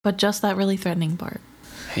But just that really threatening part.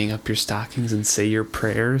 Hang up your stockings and say your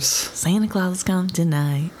prayers. Santa Claus comes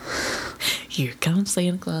tonight. Here comes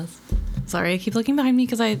Santa Claus. Sorry, I keep looking behind me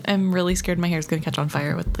because I'm really scared my hair's going to catch on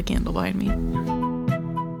fire with the candle behind me.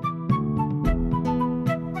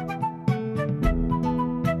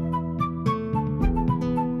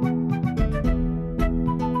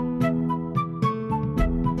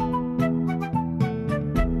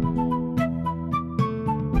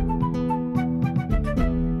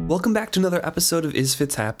 Welcome back to another episode of Is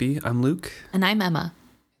Fitz Happy? I'm Luke. And I'm Emma.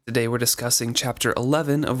 Today we're discussing Chapter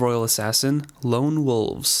 11 of Royal Assassin, Lone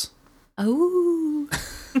Wolves. Oh.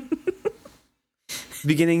 The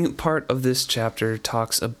beginning part of this chapter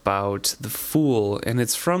talks about the Fool, and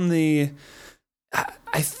it's from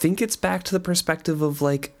I think it's back to the perspective of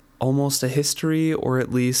like almost a history, or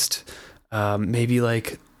at least maybe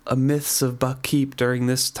like a myths of Buckkeep during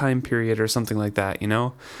this time period or something like that, you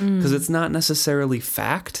know? Because it's not necessarily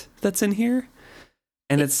fact that's in here,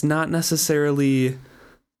 and it's not necessarily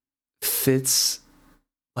Fitz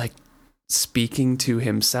like speaking to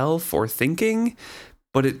himself or thinking,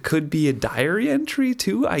 but it could be a diary entry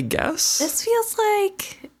too, I guess. This feels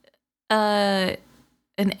like an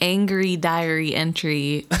angry diary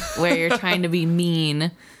entry where you're trying to be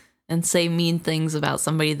mean and say mean things about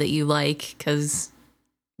somebody that you like because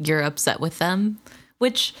you're upset with them,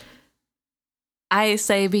 which I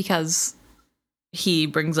say because he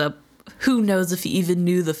brings up who knows if he even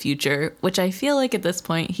knew the future, which I feel like at this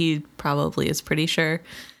point he probably is pretty sure.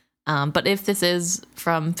 But if this is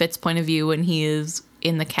from Fitz's point of view when he is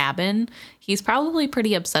in the cabin, he's probably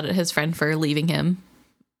pretty upset at his friend for leaving him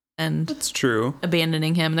and that's true,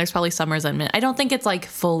 abandoning him. And there's probably some resentment. I don't think it's like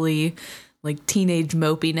fully like teenage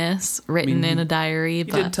mopiness written in a diary. He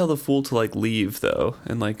did tell the Fool to like leave though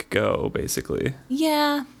and like go basically.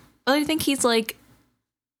 Yeah, but I think he's like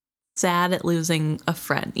sad at losing a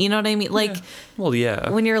friend. You know what I mean? Like, yeah. Well, yeah.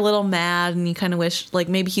 When you're a little mad and you kind of wish, like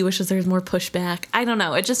maybe he wishes there was more pushback. I don't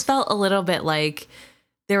know. It just felt a little bit like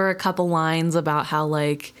there were a couple lines about how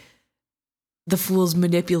like the Fool's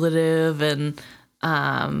manipulative and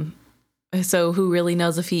so who really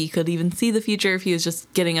knows if he could even see the future if he was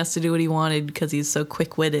just getting us to do what he wanted because he's so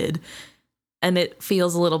quick-witted. And it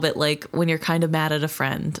feels a little bit like when you're kind of mad at a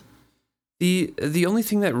friend. The only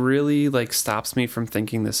thing that really like stops me from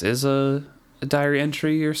thinking this is a diary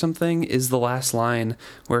entry or something is the last line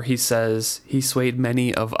where he says he swayed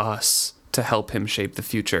many of us to help him shape the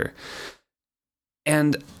future.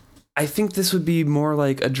 And I think this would be more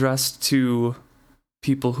like addressed to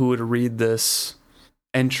people who would read this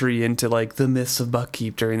entry into like the myths of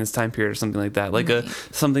Buckkeep during this time period or something like that, like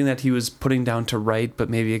something that he was putting down to write, but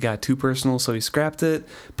maybe it got too personal so he scrapped it.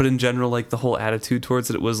 But in general, like the whole attitude towards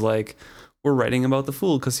it was like, we're writing about the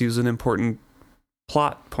Fool because he was an important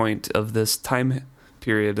plot point of this time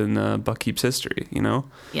period in Buckkeep's history, you know?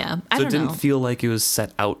 Yeah, so it didn't feel like it was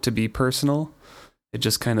set out to be personal. It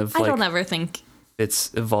just kind of like, I don't ever think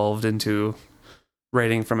it's evolved into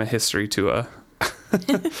writing from a history to a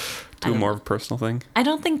to a more of a personal thing. I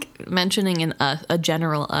don't think mentioning a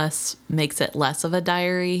general us makes it less of a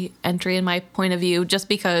diary entry in my point of view, just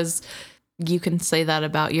because you can say that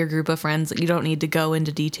about your group of friends. You don't need to go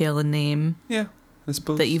into detail and name I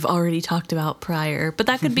suppose that you've already talked about prior. But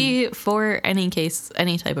that could be for any case,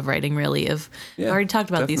 any type of writing, really, if you've already talked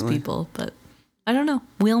about these people. But I don't know.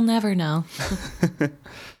 We'll never know.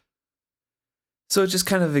 So it just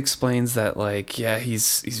kind of explains that, like, yeah,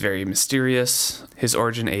 he's very mysterious. His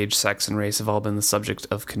origin, age, sex, and race have all been the subject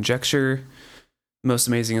of conjecture. Most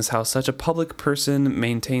amazing is how such a public person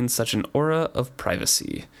maintains such an aura of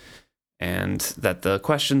privacy, and that the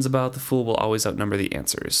questions about the Fool will always outnumber the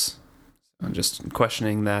answers. I'm just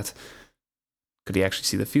questioning that. Could he actually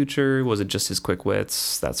see the future? Was it just his quick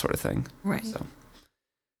wits? That sort of thing. Right. So,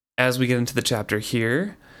 as we get into the chapter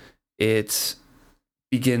here, it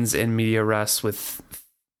begins in media res with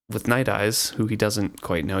Night Eyes, who he doesn't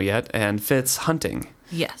quite know yet, and Fitz hunting.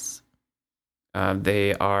 Yes.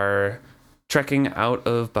 They are trekking out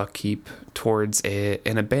of Buckkeep towards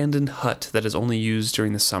an abandoned hut that is only used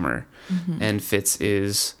during the summer. Mm-hmm. And Fitz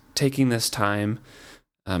is taking this time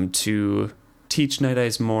to teach Night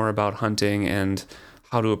Eyes more about hunting and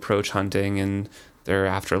how to approach hunting. And they're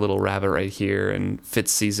after a little rabbit right here, and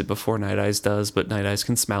Fitz sees it before Night Eyes does, but Night Eyes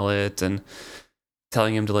can smell it, and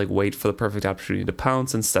telling him to like wait for the perfect opportunity to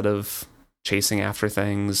pounce instead of chasing after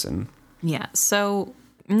things. And yeah, so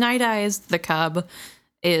Night Eyes, the cub,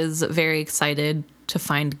 is very excited to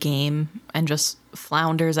find game and just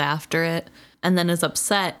flounders after it, and then is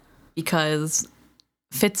upset because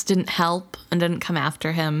Fitz didn't help and didn't come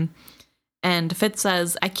after him. And Fitz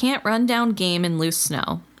says, "I can't run down game in loose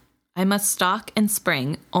snow. I must stalk and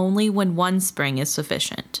spring only when one spring is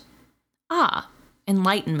sufficient. Ah,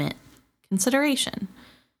 enlightenment. Consideration.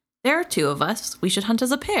 There are two of us. We should hunt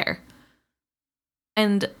as a pair.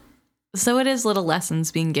 And so it is little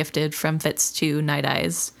lessons being gifted from Fitz to Night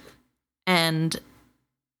Eyes. And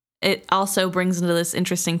it also brings into this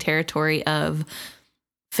interesting territory of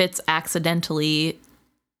Fitz accidentally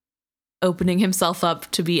opening himself up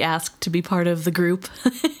to be asked to be part of the group,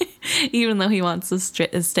 even though he wants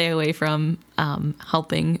to stay away from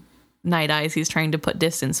helping Night Eyes. He's trying to put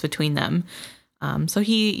distance between them. So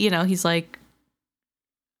he's like,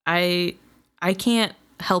 I can't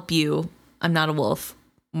help you. I'm not a wolf.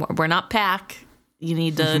 We're not pack. You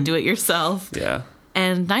need to do it yourself. Yeah.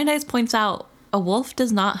 And Night Eyes points out a wolf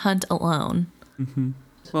does not hunt alone. Mm-hmm.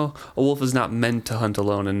 Well, a wolf is not meant to hunt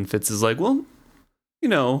alone. And Fitz is like, well,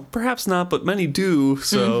 perhaps not, but many do.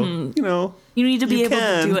 So, you need to be able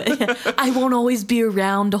to do it. I won't always be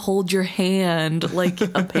around to hold your hand like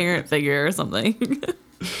a parent figure or something.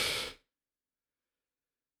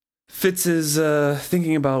 Fitz is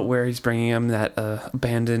thinking about where he's bringing him, that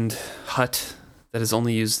abandoned hut that is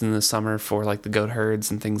only used in the summer for like the goat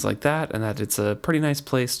herds and things like that, and that it's a pretty nice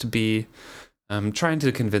place to be, trying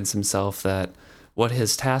to convince himself that what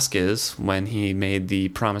his task is when he made the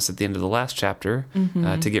promise at the end of the last chapter,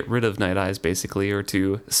 to get rid of Night Eyes basically, or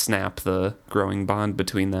to snap the growing bond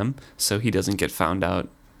between them so he doesn't get found out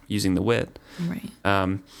using the wit.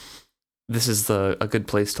 Right. This is a good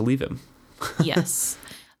place to leave him. Yes.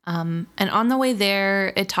 And on the way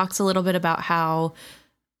there, it talks a little bit about how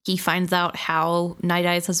he finds out how Night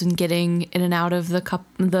Eyes has been getting in and out of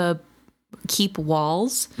the keep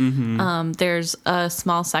walls. There's a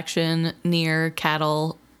small section near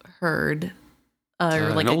cattle herd, or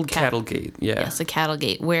like an old cattle gate. Yeah. Yes, a cattle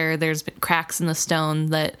gate where there's been cracks in the stone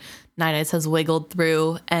that Night Eyes has wiggled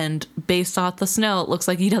through, and based off the snow, it looks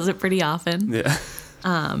like he does it pretty often. Yeah.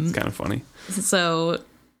 It's kind of funny. So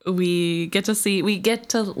we get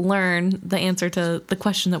to learn the answer to the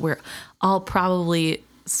question that we're all probably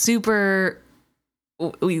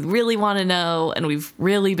we really want to know, and we've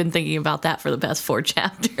really been thinking about that for the past 4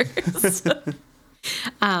 chapters.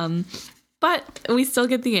 But we still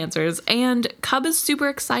get the answers, and Cub is super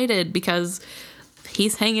excited because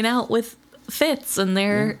he's hanging out with Fitz, and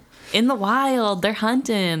they're in the wild, they're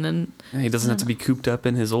hunting, and he doesn't have to be cooped up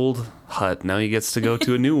in his old hut. Now he gets to go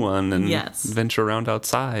to a new one and venture around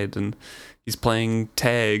outside, and he's playing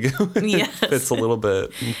tag with Fitz a little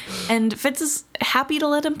bit. And Fitz is happy to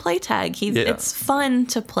let him play tag. It's fun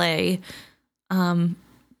to play. And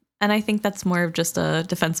I think that's more of just a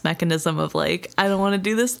defense mechanism of like, I don't want to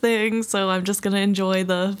do this thing, so I'm just going to enjoy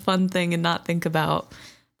the fun thing and not think about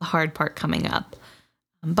the hard part coming up.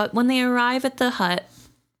 But when they arrive at the hut,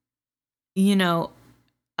 Night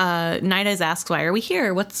Eyes asks, why are we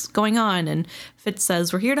here? What's going on? And Fitz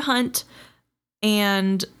says, we're here to hunt.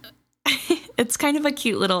 And it's kind of a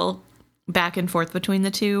cute little back and forth between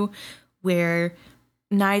the two, where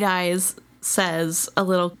Night Eyes says a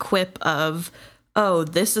little quip of, oh,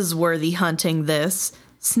 this is worthy hunting, this.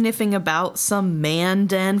 Sniffing about some man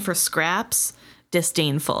den for scraps?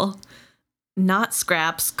 Disdainful. Not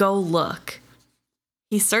scraps, go look.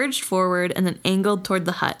 He surged forward and then angled toward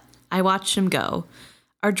the hut. I watched him go.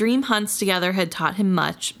 Our dream hunts together had taught him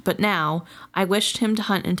much, but now I wished him to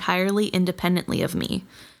hunt entirely independently of me.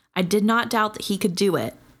 I did not doubt that he could do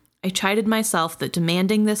it. I chided myself that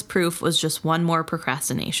demanding this proof was just one more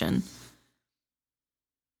procrastination.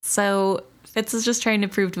 So Fitz is just trying to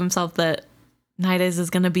prove to himself that Night Eyes is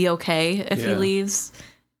going to be okay if he leaves.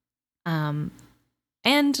 And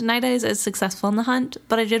Night Eyes is successful in the hunt,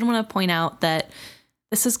 but I did want to point out that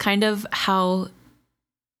this is kind of how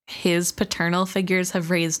his paternal figures have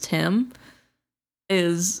raised him,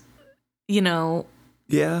 is, being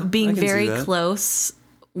very close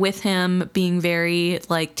with him, being very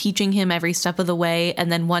like teaching him every step of the way,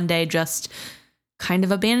 and then one day just kind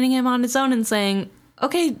of abandoning him on his own and saying,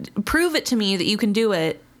 okay, prove it to me that you can do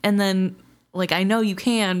it. And then like, I know you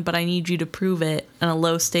can, but I need you to prove it in a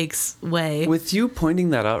low stakes way. With you pointing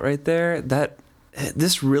that out right there,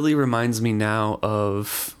 this really reminds me now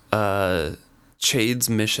of Chade's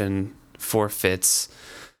mission for Fitz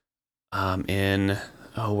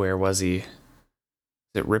where was he? Is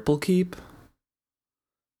it Ripple Keep?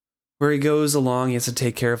 Where he goes along, he has to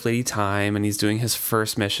take care of Lady Time, and he's doing his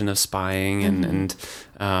first mission of spying and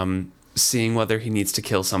seeing whether he needs to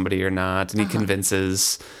kill somebody or not, and he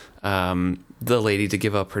convinces the lady to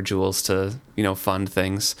give up her jewels to, fund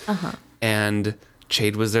things. And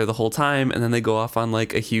Chade was there the whole time, and then they go off on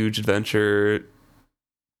like a huge adventure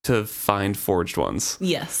to find forged ones.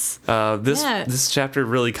 Yes. This chapter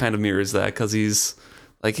really kind of mirrors that, because he's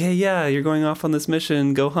like, hey, yeah, you're going off on this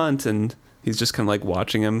mission, go hunt. And he's just kind of like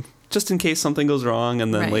watching him just in case something goes wrong.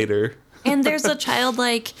 And then Right. later. And there's a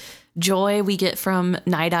childlike joy we get from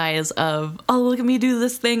Night Eyes of, oh, look at me do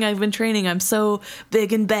this thing I've been training. I'm so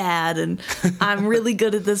big and bad, and I'm really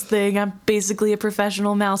good at this thing. I'm basically a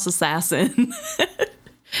professional mouse assassin.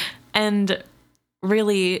 And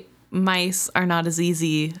really, mice are not as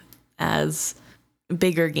easy as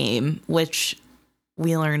bigger game, which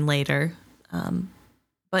we learn later.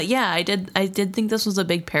 But yeah, I did think this was a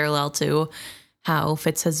big parallel to how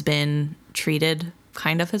Fitz has been treated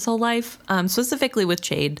kind of his whole life, specifically with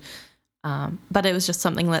Chade. But it was just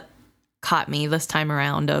something that caught me this time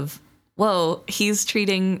around of, whoa, he's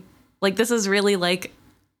treating, like, this is really like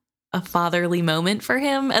a fatherly moment for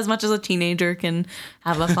him, as much as a teenager can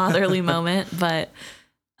have a fatherly moment. But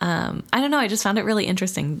I don't know, I just found it really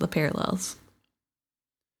interesting, the parallels.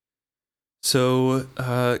 So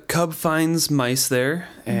Cub finds mice there,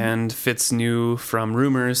 and Fitz knew from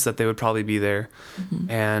rumors that they would probably be there.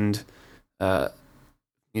 And,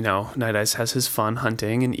 Night Eyes has his fun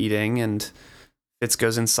hunting and eating, and Fitz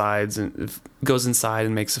goes inside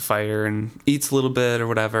and makes a fire and eats a little bit or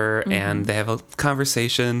whatever, and they have a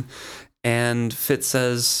conversation. And Fitz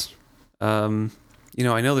says, I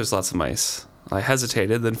know there's lots of mice. I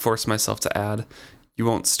hesitated, then forced myself to add, you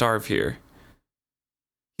won't starve here.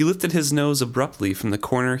 He lifted his nose abruptly from the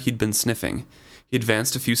corner he'd been sniffing. He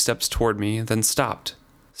advanced a few steps toward me, then stopped,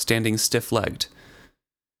 standing stiff-legged.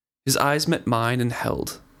 His eyes met mine and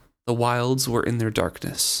held. The wilds were in their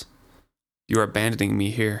darkness. You are abandoning me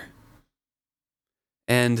here.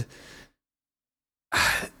 And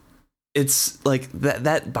it's like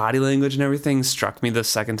that body language and everything struck me the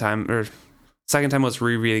second time I was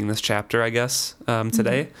rereading this chapter, I guess,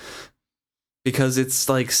 today. Because it's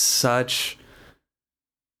like such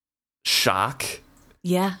shock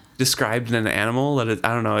described in an animal that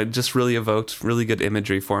it just really evoked really good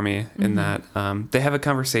imagery for me in that. They have a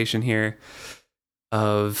conversation here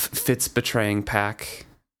of Fitz betraying Pack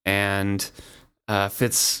and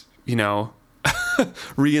Fitz,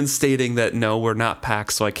 reinstating that, no, we're not Pack,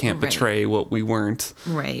 so I can't betray what we weren't.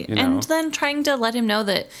 Right. And then trying to let him know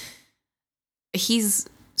that he's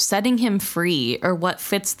setting him free, or what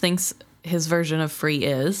Fitz thinks his version of free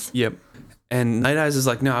is. Yep. And Night Eyes is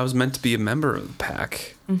like, no, I was meant to be a member of the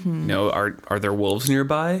Pack. Are there wolves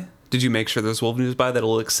nearby? Did you make sure there's wolves nearby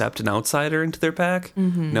that'll accept an outsider into their pack?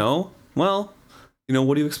 No? Well,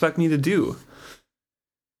 what do you expect me to do?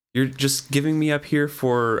 You're just giving me up here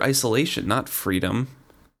for isolation, not freedom.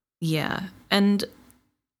 Yeah. And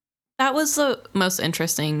that was the most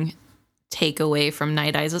interesting takeaway from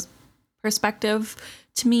Night Eyes' perspective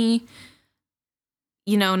to me.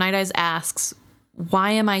 Night Eyes asks,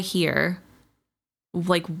 why am I here?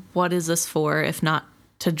 Like, what is this for if not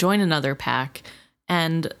to join another pack?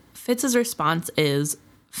 And Fitz's response is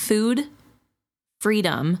food,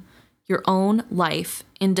 freedom, your own life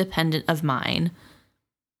independent of mine.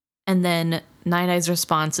 And then Night Eye's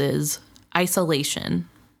response is isolation.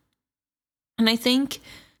 And I think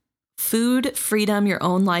food, freedom, your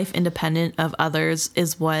own life independent of others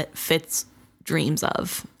is what Fitz dreams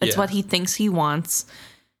of. It's what he thinks he wants.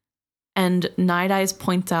 And Night Eyes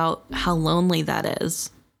points out how lonely that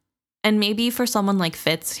is. And maybe for someone like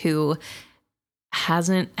Fitz, who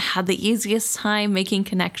hasn't had the easiest time making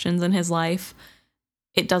connections in his life,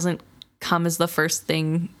 it doesn't come as the first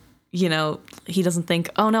thing. He doesn't think,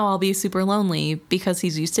 oh no, I'll be super lonely, because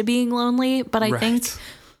he's used to being lonely. But I think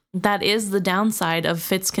that is the downside of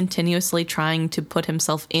Fitz continuously trying to put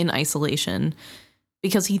himself in isolation,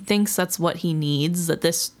 because he thinks that's what he needs, that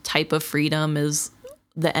this type of freedom is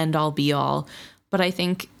the end all be all. But I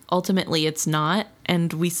think ultimately it's not.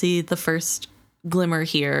 And we see the first glimmer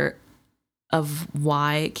here of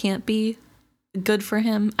why it can't be good for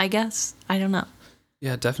him, I guess. I don't know.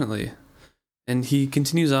 Yeah, definitely. And he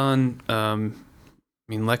continues on,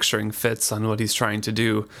 lecturing Fitz on what he's trying to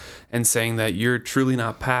do and saying that you're truly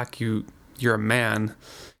not Pack. You're a man.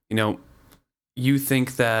 You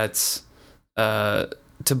think that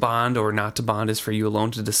to bond or not to bond is for you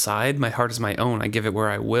alone to decide. My heart is my own. I give it where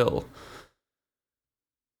I will.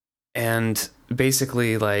 And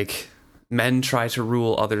basically, like, men try to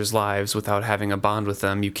rule others' lives without having a bond with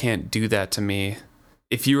them. You can't do that to me.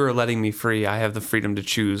 If you are letting me free, I have the freedom to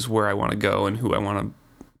choose where I want to go and who I want to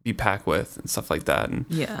be Pack with and stuff like that. And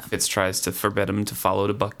Fitz tries to forbid him to follow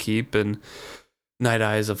to Buckkeep, and Night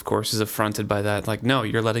Eyes, of course, is affronted by that. Like, no,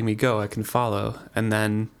 you're letting me go. I can follow. And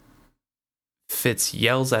then Fitz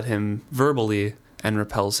yells at him verbally and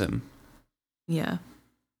repels him. Yeah.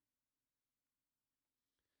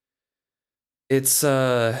 It's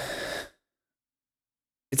a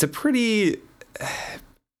pretty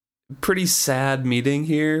pretty sad meeting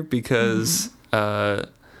here because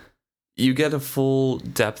you get a full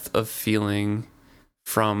depth of feeling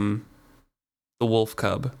from the wolf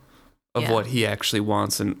cub of what he actually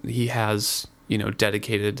wants, and he has,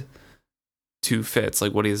 dedicated to Fitz,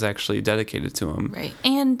 like what he is actually dedicated to him. Right.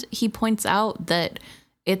 And he points out that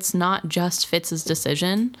it's not just Fitz's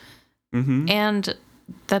decision, and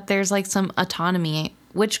that there's like some autonomy,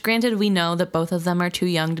 which granted we know that both of them are too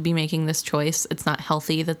young to be making this choice. It's not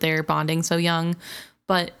healthy that they're bonding so young,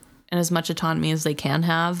 but and as much autonomy as they can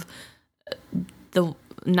have, the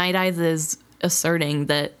Night Eyes is asserting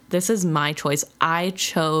that this is my choice. I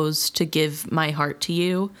chose to give my heart to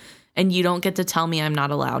you, and you don't get to tell me I'm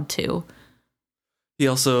not allowed to. He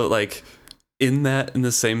also, like, in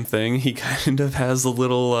the same thing, he kind of has the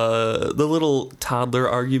little toddler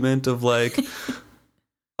argument of like,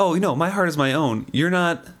 oh, my heart is my own. You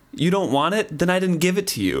don't want it? Then I didn't give it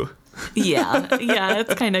to you. Yeah,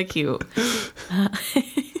 it's kind of cute.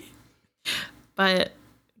 But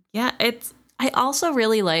yeah, I also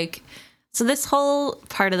really like, so this whole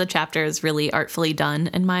part of the chapter is really artfully done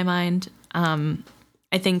in my mind.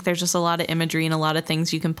 I think there's just a lot of imagery and a lot of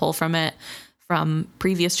things you can pull from it, from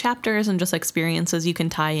previous chapters and just experiences you can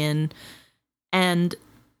tie in. And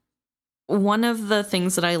one of the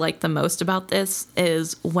things that I like the most about this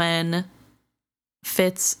is when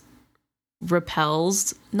Fitz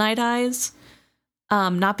repels Night Eyes.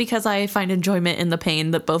 Not because I find enjoyment in the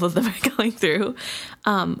pain that both of them are going through,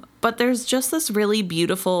 but there's just this really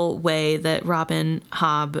beautiful way that Robin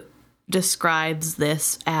Hobb describes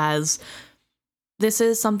this as, this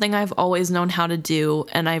is something I've always known how to do,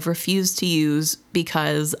 and I've refused to use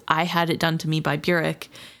because I had it done to me by Burrich.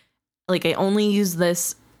 Like, I only use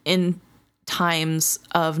this in times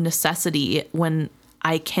of necessity when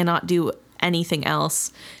I cannot do anything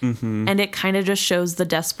else. And it kind of just shows the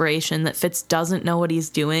desperation that Fitz doesn't know what he's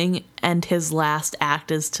doing, and his last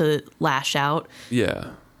act is to lash out.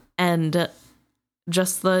 Yeah. And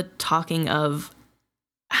just the talking of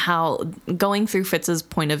how, going through Fitz's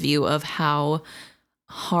point of view of how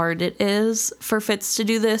hard it is for Fitz to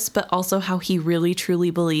do this, but also how he really truly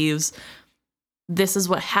believes this is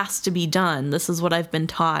what has to be done. This is what I've been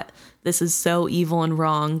taught. This is so evil and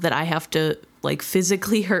wrong that I have to like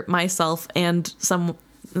physically hurt myself and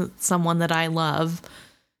someone that I love,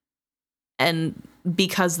 and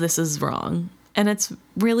because this is wrong. And it's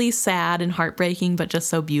really sad and heartbreaking, but just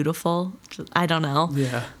so beautiful. I don't know.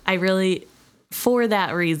 Yeah. I really, for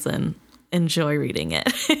that reason, enjoy reading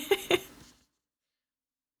it.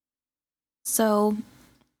 So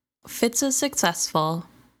Fitz is successful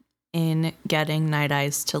in getting Night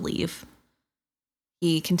Eyes to leave.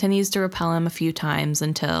 He continues to repel him a few times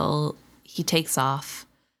until he takes off.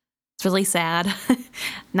 It's really sad.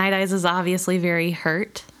 Night Eyes is obviously very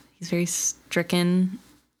hurt. He's very stricken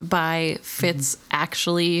by Fitz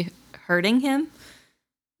actually hurting him.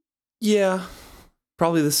 Yeah.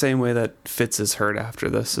 Probably the same way that Fitz is hurt after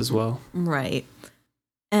this as well. Right.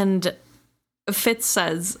 And Fitz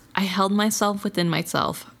says, I held myself within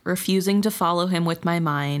myself, refusing to follow him with my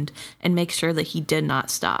mind and make sure that he did not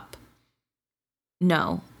stop.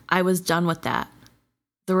 No, I was done with that.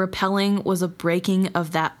 The repelling was a breaking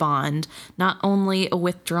of that bond, not only a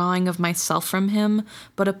withdrawing of myself from him,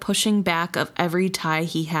 but a pushing back of every tie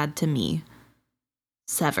he had to me.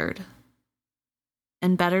 Severed.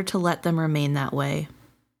 And better to let them remain that way.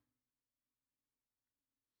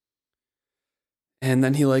 And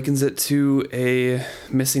then he likens it to a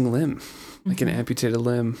missing limb, like an amputated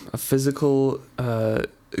limb, a physical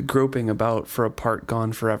groping about for a part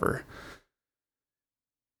gone forever.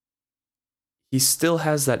 He still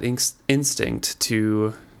has that instinct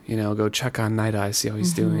to, go check on Night Eye, see how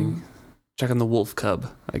he's doing. Check on the wolf cub,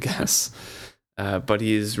 I guess. But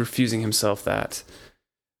he is refusing himself that.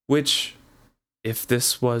 Which, if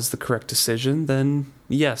this was the correct decision, then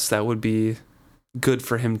yes, that would be good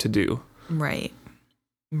for him to do. Right.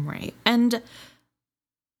 And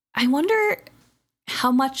I wonder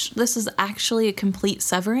how much this is actually a complete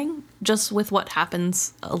severing, just with what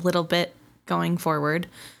happens a little bit going forward.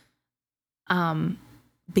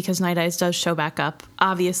 Because Night Eyes does show back up.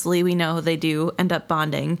 Obviously, we know they do end up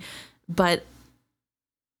bonding, but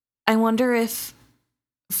I wonder if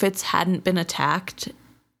Fitz hadn't been attacked,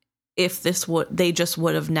 if they just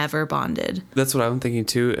would have never bonded. That's what I'm thinking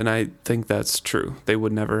too, and I think that's true. They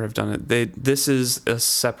would never have done it. This is a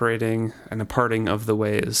separating and a parting of the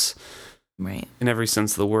ways, right? In every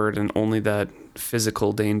sense of the word, and only that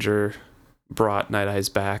physical danger brought Night Eyes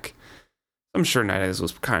back. I'm sure Night Eyes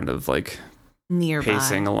was kind of like nearby,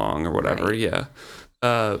 pacing along or whatever, right.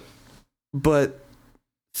 Yeah. But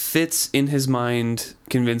Fitz, in his mind,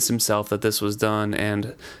 convinced himself that this was done,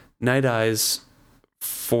 and Night Eyes,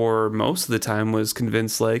 for most of the time, was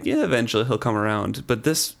convinced, like, yeah, eventually he'll come around. But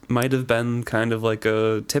this might have been kind of like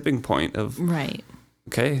a tipping point of, Right.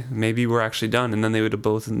 okay, maybe we're actually done. And then they would have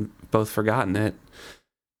both forgotten it.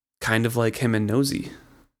 Kind of like him and Nosy.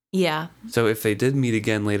 Yeah. So if they did meet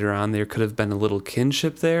again later on, there could have been a little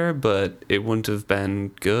kinship there, but it wouldn't have been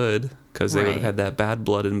good because they would have had that bad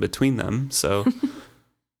blood in between them. So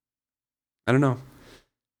I don't know.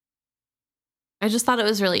 I just thought it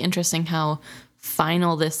was really interesting how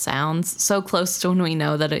final this sounds, so close to when we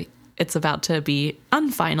know that it's about to be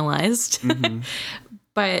unfinalized. Mm-hmm.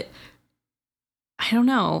 But I don't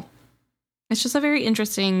know. It's just a very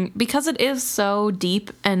interesting, because it is so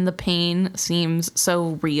deep and the pain seems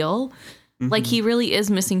so real. Mm-hmm. Like he really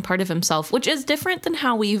is missing part of himself, which is different than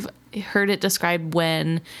how we've heard it described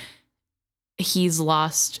when he's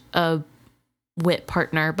lost a wit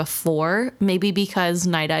partner before. Maybe because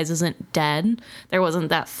Night Eyes isn't dead, there wasn't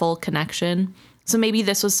that full connection. So maybe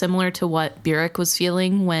this was similar to what Burrich was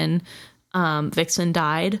feeling when Vixen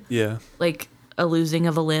died. Yeah. Like a losing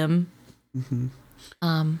of a limb.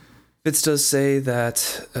 Mm-hmm. Fitz does say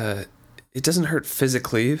that it doesn't hurt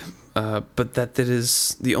physically, but that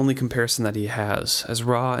is the only comparison that he has, as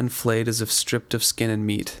raw and flayed as if stripped of skin and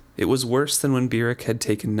meat. It was worse than when Burrich had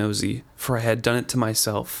taken Nosy, for I had done it to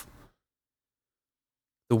myself.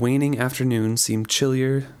 The waning afternoon seemed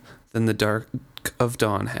chillier than the dark of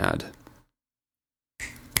dawn had.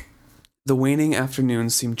 The waning afternoon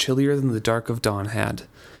seemed chillier than the dark of dawn had.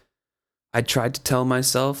 I tried to tell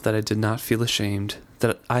myself that I did not feel ashamed,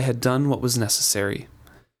 that I had done what was necessary.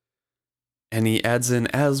 And he adds in,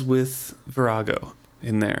 as with Virago,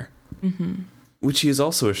 in there, which he is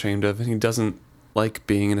also ashamed of, and he doesn't like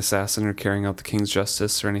being an assassin or carrying out the king's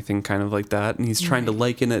justice or anything kind of like that, and he's trying to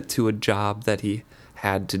liken it to a job that he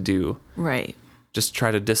had to do. Right. Just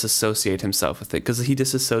try to disassociate himself with it, because he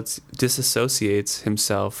disassociates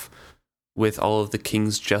himself with all of the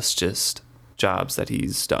king's justice jobs that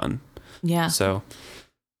he's done. Yeah. So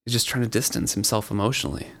he's just trying to distance himself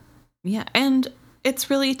emotionally. Yeah. And it's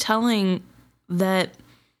really telling that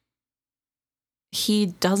he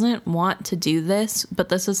doesn't want to do this, but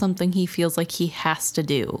this is something he feels like he has to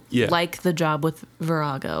do. Yeah. Like the job with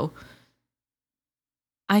Virago.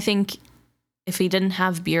 I think if he didn't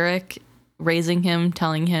have Burrich raising him,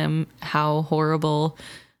 telling him how horrible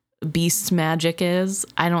beast magic is,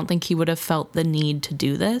 I don't think he would have felt the need to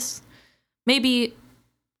do this. Maybe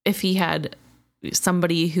if he had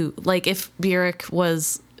somebody who, like, if Burrich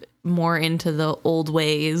was more into the old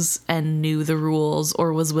ways and knew the rules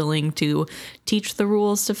or was willing to teach the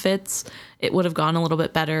rules to Fitz, it would have gone a little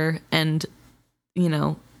bit better, and, you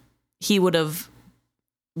know, he would have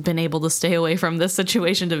been able to stay away from this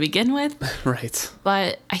situation to begin with. Right.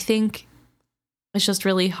 But I think it's just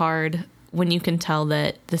really hard when you can tell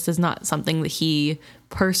that this is not something that he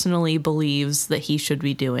personally believes that he should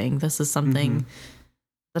be doing. This is something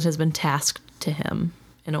that has been tasked to him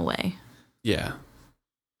in a way. Yeah.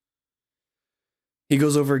 He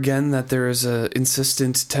goes over again that there is a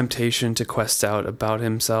insistent temptation to quest out about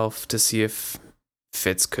himself to see if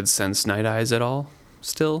Fitz could sense Night Eyes at all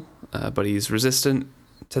still, but he's resistant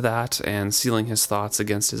to that and sealing his thoughts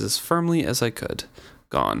against it as firmly as I could.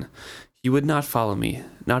 Gone. He would not follow me,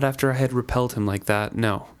 not after I had repelled him like that,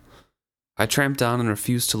 no. I tramped on and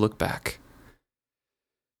refused to look back.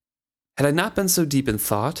 Had I not been so deep in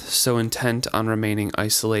thought, so intent on remaining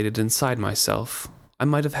isolated inside myself, I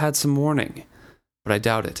might have had some warning, but I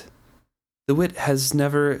doubt it. The wit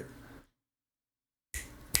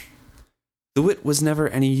was never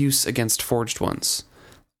any use against forged ones.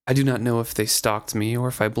 I do not know if they stalked me or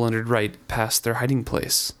if I blundered right past their hiding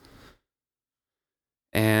place.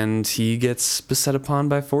 And he gets beset upon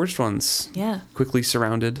by forged ones. Yeah. Quickly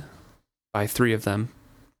surrounded by 3 of them.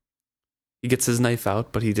 He gets his knife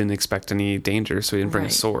out, but he didn't expect any danger, so he didn't bring a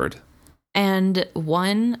sword. And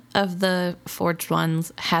one of the forged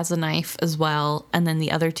ones has a knife as well, and then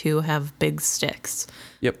the other 2 have big sticks.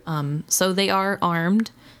 Yep. So they are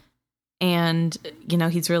armed, and, you know,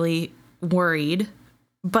 he's really worried.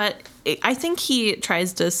 But I think he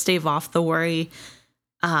tries to stave off the worry.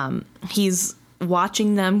 He's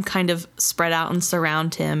watching them kind of spread out and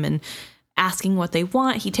surround him and asking what they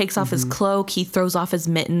want. He takes off his cloak, he throws off his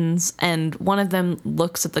mittens, and one of them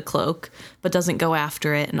looks at the cloak but doesn't go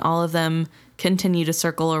after it, and all of them continue to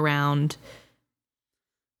circle around.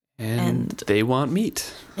 And they want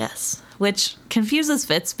meat. Yes, which confuses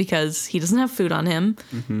Fitz because he doesn't have food on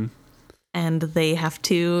him. And they have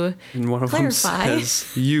to and one of clarify. them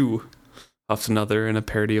says, "You," huffed another in a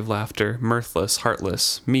parody of laughter, mirthless,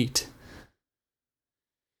 heartless, meat.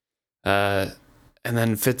 And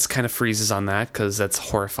then Fitz kind of freezes on that because that's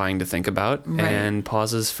horrifying to think about, Right. and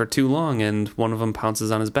pauses for too long, and one of them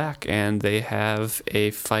pounces on his back, and they have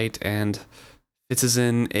a fight, and Fitz is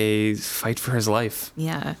in a fight for his life.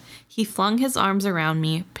 Yeah. He flung his arms around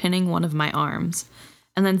me, pinning one of my arms.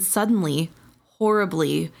 And then suddenly,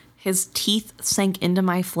 horribly, his teeth sank into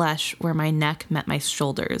my flesh where my neck met my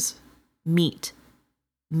shoulders. Meat.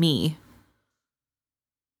 Me.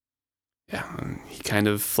 Yeah, and he kind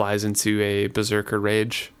of flies into a berserker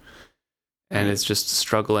rage, and Right. is just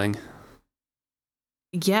struggling.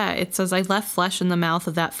 Yeah, it says, I left flesh in the mouth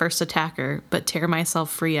of that first attacker, but tear myself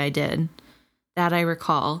free I did. That I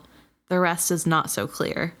recall. The rest is not so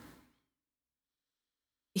clear.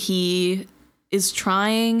 He is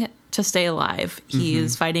trying to stay alive. He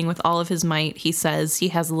is fighting with all of his might. He says he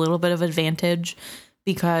has a little bit of advantage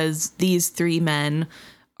because these three men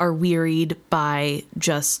are wearied by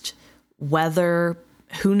just weather.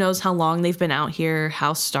 Who knows how long they've been out here,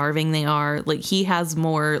 how starving they are. Like, he has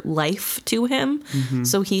more life to him,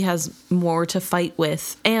 so he has more to fight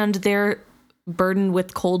with. And they're burdened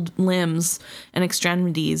with cold limbs and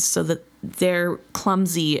extremities so that they're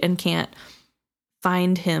clumsy and can't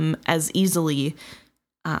find him as easily.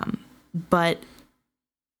 But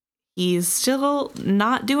he's still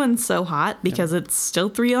not doing so hot because it's still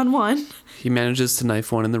 3-on-1. He manages to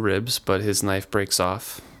knife one in the ribs, but his knife breaks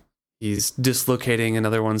off. He's dislocating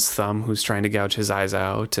another one's thumb who's trying to gouge his eyes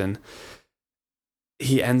out, and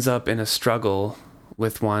he ends up in a struggle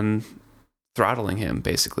with one throttling him,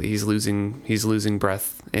 basically. He's losing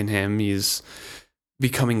breath in him. He's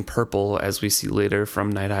becoming purple, as we see later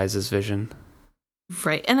from Night Eyes' vision.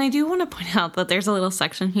 Right. And I do want to point out that there's a little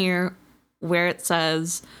section here where it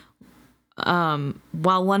says,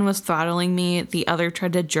 while one was throttling me, the other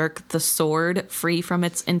tried to jerk the sword free from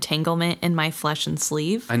its entanglement in my flesh and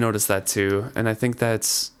sleeve. I noticed that too, and I think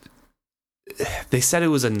that's... They said it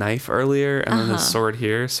was a knife earlier, and then the sword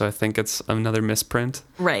here, so I think it's another misprint.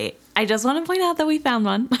 Right. I just want to point out that we found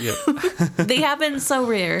one. Yep. They have been so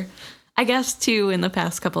rare. I guess 2 in the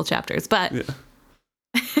past couple chapters, but... Yeah.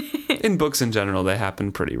 In books in general, they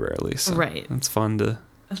happen pretty rarely, so Right. it's fun to...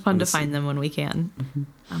 It's fun to find them when we can.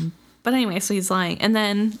 But anyway, so he's lying. And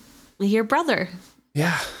then we hear brother.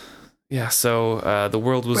 Yeah. Yeah, so the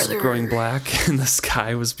world was Brother. growing black and the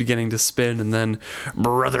sky was beginning to spin, and then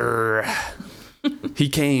brother. He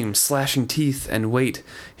came, slashing teeth and weight,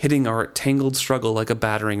 hitting our tangled struggle like a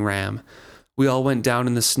battering ram. We all went down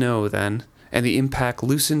in the snow then, and the impact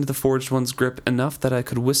loosened the forged one's grip enough that I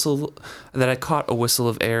caught a whistle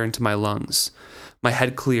of air into my lungs. My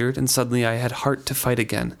head cleared, and suddenly I had heart to fight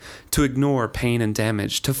again, to ignore pain and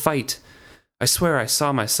damage, to fight. I swear I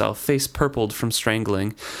saw myself, face purpled from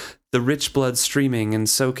strangling, the rich blood streaming and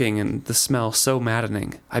soaking, and the smell so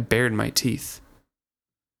maddening. I bared my teeth.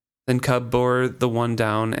 Then Cub bore the one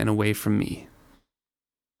down and away from me.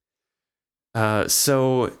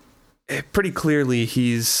 So pretty clearly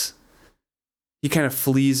he kind of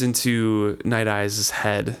flees into Night Eyes'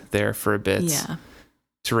 head there for a bit Yeah.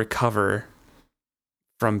 to recover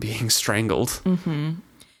from being strangled, Mm-hmm.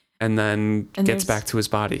 and then And gets there's- back to his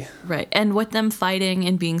body. Right. And with them fighting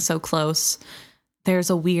and being so close,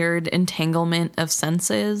 there's a weird entanglement of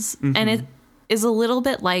senses. And it is a little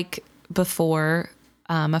bit like before,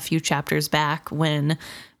 a few chapters back, when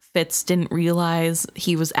Fitz didn't realize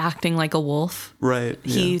he was acting like a wolf. Right.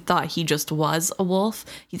 He thought he just was a wolf.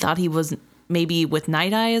 He thought he was maybe with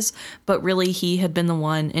Night Eyes, but really he had been the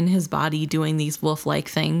one in his body doing these wolf-like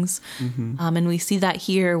things. And we see that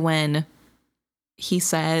here when he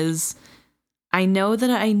says, I know that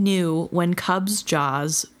I knew when Cub's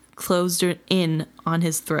jaws closed in on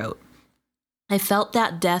his throat. I felt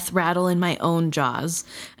that death rattle in my own jaws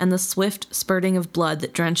and the swift spurting of blood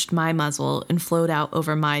that drenched my muzzle and flowed out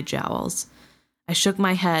over my jowls. I shook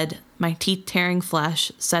my head, my teeth tearing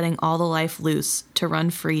flesh, setting all the life loose to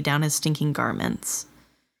run free down his stinking garments.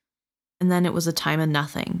 And then it was a time of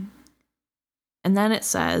nothing. And then it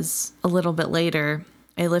says, a little bit later,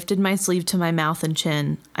 I lifted my sleeve to my mouth and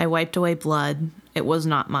chin. I wiped away blood. It was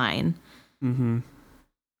not mine. Mm-hmm.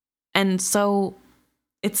 And so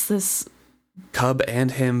it's this... Cub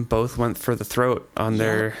and him both went for the throat on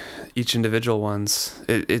their each individual ones.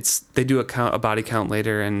 They do a body count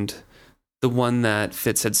later, and the one that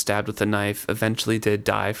Fitz had stabbed with the knife eventually did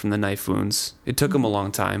die from the knife wounds. It took him a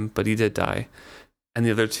long time, but he did die. And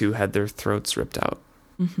the other 2 had their throats ripped out.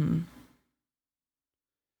 Mm-hmm.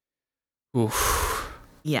 Oof.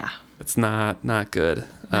 Yeah. It's not good.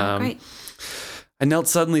 Not great. I knelt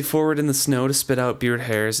suddenly forward in the snow to spit out beard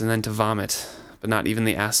hairs and then to vomit, but not even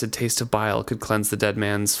the acid taste of bile could cleanse the dead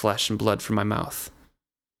man's flesh and blood from my mouth.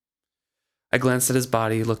 I glanced at his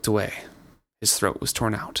body, looked away. His throat was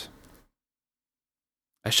torn out.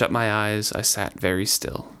 I shut my eyes. I sat very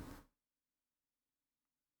still.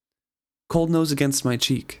 Cold nose against my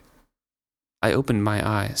cheek. I opened my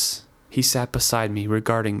eyes. He sat beside me,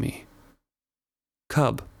 regarding me.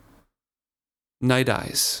 Cub. Night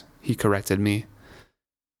Eyes, he corrected me.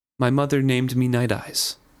 My mother named me Night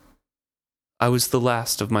Eyes. I was the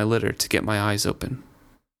last of my litter to get my eyes open.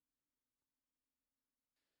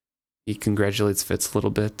 He congratulates Fitz a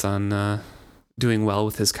little bit on doing well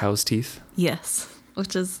with his cow's teeth. Yes,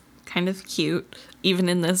 which is kind of cute, even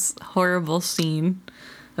in this horrible scene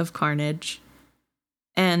of carnage.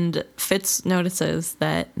 And Fitz notices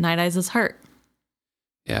that Night Eyes is hurt.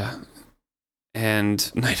 Yeah.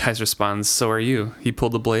 And Night Eyes responds, "So are you. He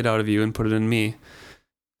pulled the blade out of you and put it in me."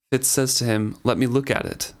 Fitz says to him, "Let me look at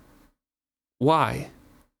it." Why?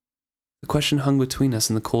 The question hung between us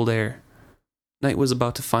in the cold air. Night was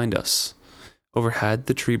about to find us. Overhead,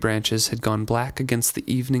 the tree branches had gone black against the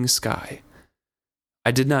evening sky.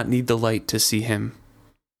 I did not need the light to see him.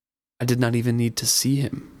 I did not even need to see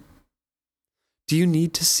him. Do you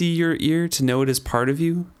need to see your ear to know it is part of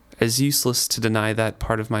you? As useless to deny that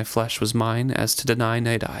part of my flesh was mine as to deny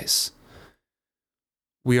Night Eyes.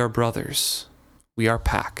 We are brothers. We are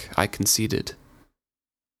pack, I conceded.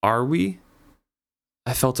 Are we?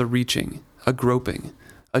 I felt a reaching, a groping,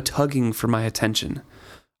 a tugging for my attention.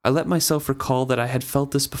 I let myself recall that I had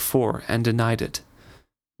felt this before and denied it.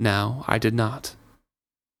 Now I did not.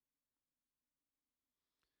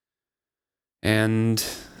 And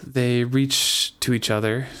they reach to each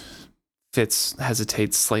other. Fitz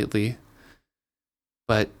hesitates slightly,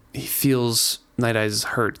 but he feels Night Eyes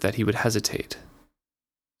hurt that he would hesitate.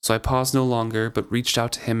 So I paused no longer, but reached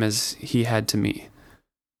out to him as he had to me.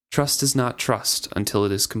 Trust is not trust until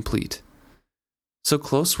it is complete. So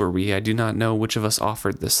close were we, I do not know which of us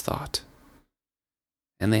offered this thought.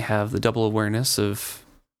 And they have the double awareness of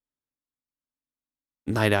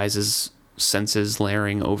Night Eyes' senses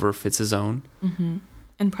layering over Fitz's own. Mm-hmm.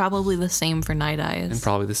 And probably the same for Night Eyes. And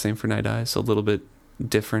probably the same for Night Eyes, a little bit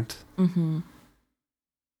different. Mm-hmm.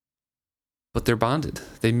 But they're bonded.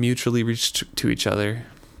 They mutually reached to each other,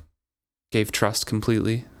 gave trust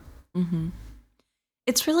completely. Mm-hmm.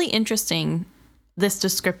 It's really interesting, this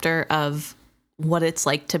descriptor of what it's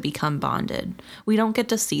like to become bonded. We don't get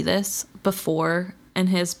to see this before in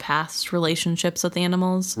his past relationships with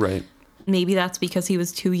animals. Right. Maybe that's because he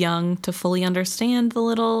was too young to fully understand the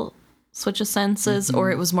little switch of senses, Mm-hmm.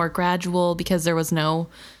 or it was more gradual because there was no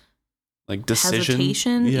like decision.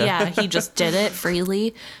 Hesitation. Yeah, he just did it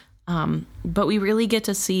freely. But we really get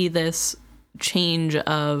to see this change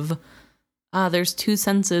of there's two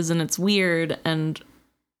senses and it's weird and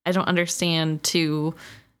I don't understand, to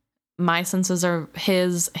my senses are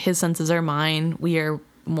his senses are mine. We are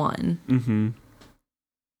one. Mm-hmm.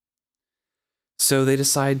 So they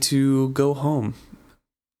decide to go home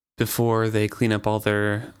before they clean up all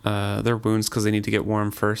their wounds because they need to get warm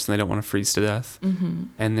first and they don't want to freeze to death. Mm-hmm.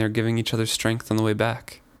 And they're giving each other strength on the way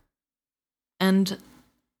back. And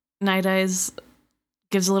Night Eyes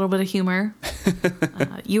gives a little bit of humor.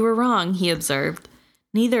 You were wrong, he observed.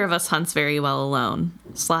 Neither of us hunts very well alone.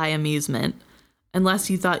 Sly amusement. Unless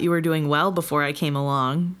you thought you were doing well before I came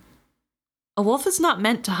along. A wolf is not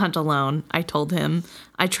meant to hunt alone, I told him.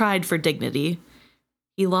 I tried for dignity.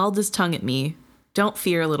 He lolled his tongue at me. Don't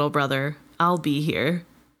fear, little brother. I'll be here.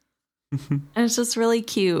 And it's just really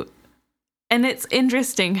cute. And it's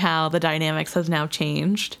interesting how the dynamics have now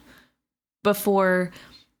changed. Before,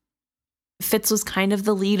 Fitz was kind of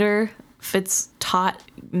the leader. Fitz taught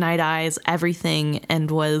Night Eyes everything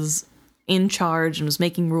and was in charge and was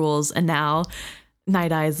making rules. And now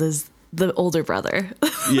Night Eyes is the older brother.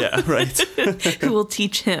 Yeah, right. Who will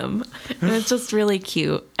teach him. And it's just really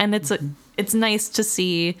cute. And it's nice to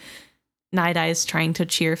see Night Eyes trying to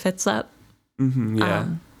cheer Fitz up. Mm-hmm, yeah.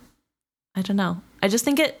 I don't know. I just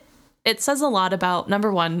think it says a lot about,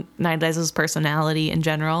 number one, Night Eyes' personality in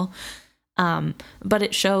general. But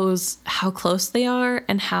it shows how close they are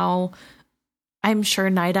and how I'm sure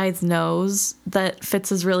Night Eyes knows that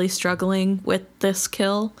Fitz is really struggling with this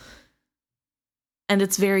kill. And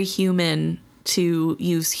it's very human to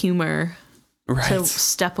use humor to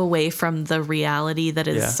step away from the reality that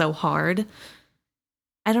is so hard.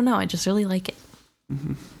 I don't know. I just really like it.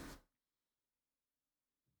 Mm-hmm.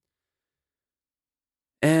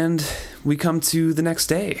 And we come to the next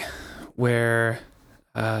day where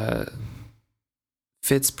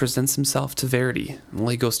Fitz presents himself to Verity. Well,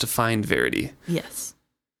 he goes to find Verity. Yes.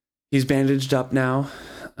 He's bandaged up now.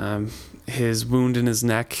 His wound in his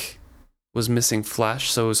neck was missing flesh,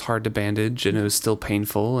 so it was hard to bandage, and it was still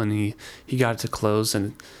painful, and he got it to close,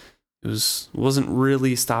 and wasn't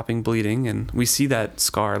really stopping bleeding, and we see that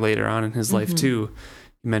scar later on in his life too.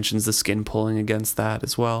 He mentions the skin pulling against that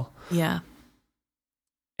as well. Yeah.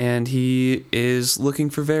 And he is looking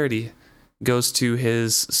for Verity. Goes to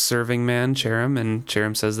his serving man, Cherim, and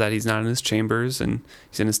Cherim says that he's not in his chambers and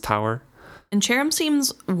he's in his tower. And Cherim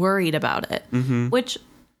seems worried about it, which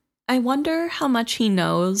I wonder how much he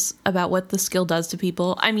knows about what the skill does to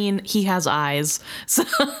people. I mean, he has eyes, so...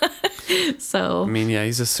 I mean, yeah,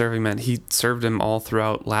 he's a serving man. He served him all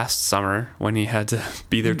throughout last summer when he had to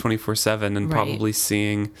be there 24/7 and probably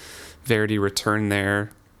seeing Verity return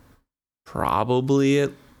there probably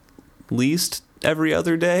at least every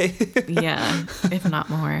other day. Yeah, if not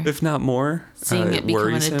more. If not more. Seeing it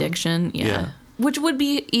become an addiction. Yeah. Which would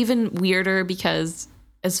be even weirder because,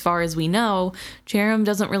 as far as we know, Cherim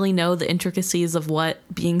doesn't really know the intricacies of what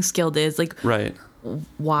being skilled is. Like, right.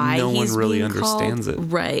 Why no he's one really being understands called, it.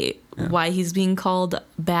 Right. Yeah. Why he's being called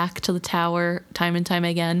back to the tower time and time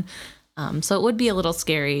again. So it would be a little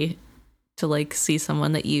scary to like see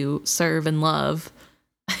someone that you serve and love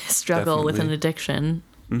struggle with an addiction.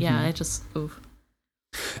 Yeah, I just... Oof.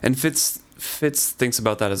 And Fitz thinks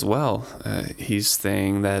about that as well. He's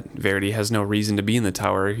saying that Verity has no reason to be in the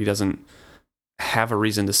tower. He doesn't have a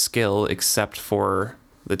reason to skill except for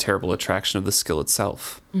the terrible attraction of the skill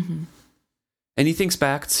itself. And he thinks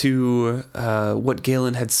back to what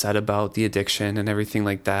Galen had said about the addiction and everything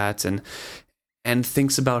like that, and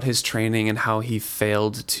thinks about his training and how he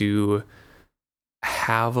failed to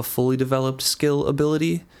have a fully developed skill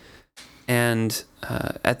ability. And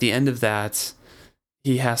at the end of that,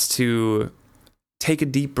 he has to take a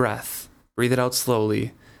deep breath, breathe it out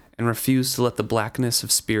slowly, and refuse to let the blackness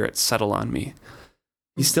of spirit settle on me.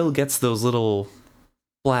 He still gets those little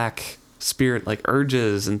black spirit like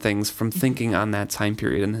urges and things from thinking on that time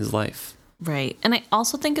period in his life. Right. And I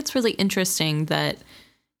also think it's really interesting that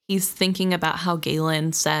he's thinking about how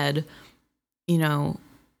Galen said, you know,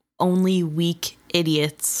 only weak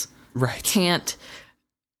idiots can't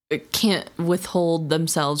withhold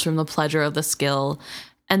themselves from the pleasure of the skill,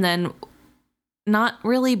 and then not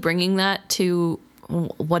really bringing that to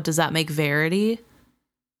what does that make Verity,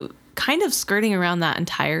 kind of skirting around that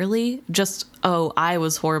entirely. Just, oh, I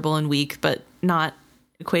was horrible and weak, but not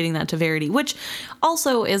equating that to Verity, which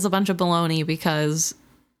also is a bunch of baloney because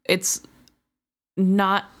it's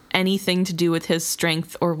not anything to do with his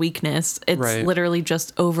strength or weakness. It's literally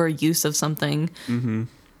just overuse of something.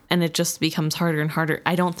 And it just becomes harder and harder.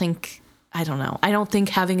 I don't think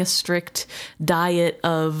having a strict diet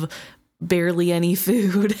of barely any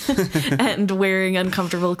food and wearing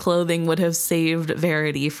uncomfortable clothing would have saved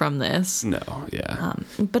Verity from this. No, yeah.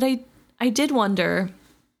 But I did wonder,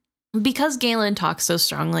 because Galen talks so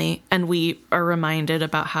strongly, and we are reminded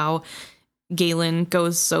about how Galen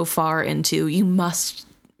goes so far into, you must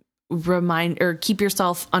keep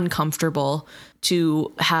yourself uncomfortable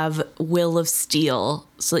to have will of steel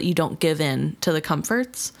so that you don't give in to the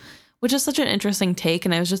comforts, which is such an interesting take.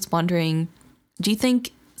 And I was just wondering, do you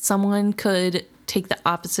think someone could take the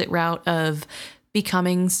opposite route of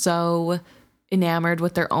becoming so enamored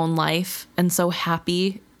with their own life and so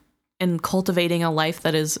happy and cultivating a life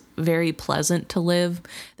that is very pleasant to live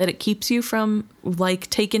that it keeps you from like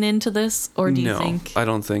taking into this? Or do you think? I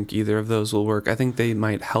don't think either of those will work. I think they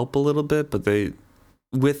might help a little bit, but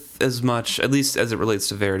with as much, at least as it relates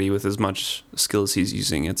to Verity, with as much skill as he's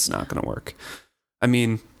using, it's not going to work. I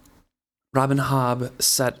mean, Robin Hobb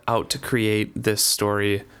set out to create this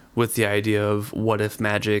story with the idea of what if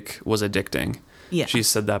magic was addicting. Yeah. She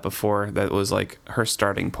said that before. That was like her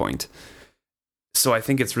starting point. So I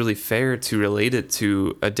think it's really fair to relate it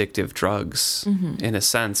to addictive drugs in a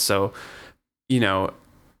sense. So, you know,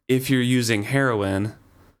 if you're using heroin,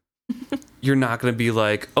 you're not going to be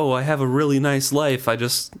like, oh, I have a really nice life. I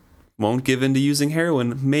just won't give in to using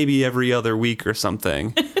heroin maybe every other week or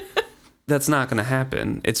something. That's not going to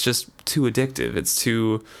happen. It's just too addictive. It's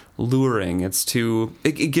too luring.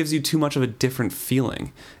 It gives you too much of a different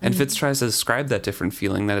feeling. And Fitz tries to describe that different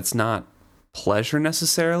feeling, that it's not pleasure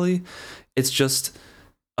necessarily. It's just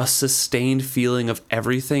a sustained feeling of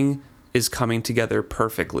everything is coming together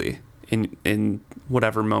perfectly in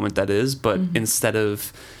whatever moment that is. But instead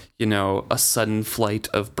of, you know, a sudden flight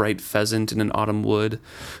of bright pheasant in an autumn wood,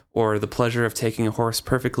 or the pleasure of taking a horse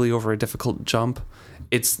perfectly over a difficult jump,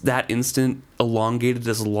 it's that instant elongated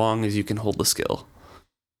as long as you can hold the skill.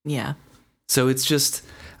 Yeah. So it's just,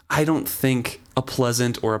 I don't think a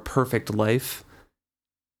pleasant or a perfect life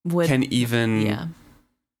can even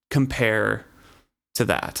compare to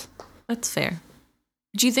that. That's fair.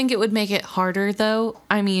 Do you think it would make it harder though?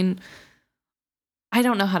 I mean, I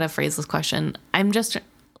don't know how to phrase this question.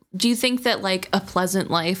 Do you think that like a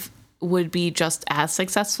pleasant life would be just as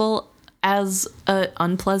successful as an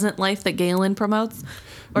unpleasant life that Galen promotes.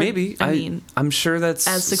 Or, Maybe. I mean, I'm sure that's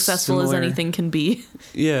as successful similar. as anything can be.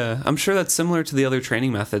 Yeah, I'm sure that's similar to the other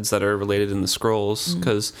training methods that are related in the scrolls,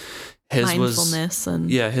 because Mindfulness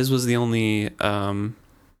his was the only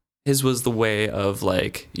his was the way of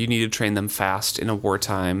like you need to train them fast in a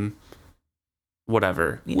wartime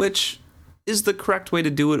whatever, which is the correct way to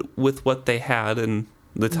do it with what they had and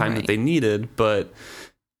the time that they needed, but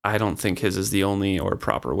I don't think his is the only or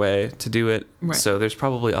proper way to do it. Right. So there's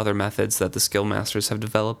probably other methods that the skill masters have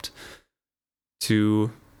developed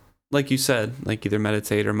to, like you said, like either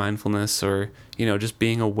meditate or mindfulness or, you know, just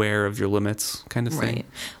being aware of your limits kind of thing. Right.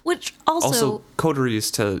 Which also coteries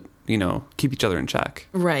to, you know, keep each other in check.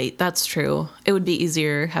 Right, that's true. It would be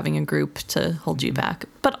easier having a group to hold you back.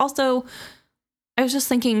 But also, I was just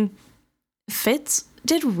thinking, Fitz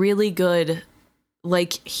did really good.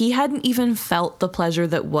 Like, he hadn't even felt the pleasure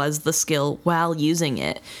that was the skill while using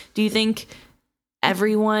it. Do you think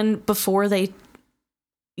everyone, before they,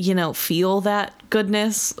 you know, feel that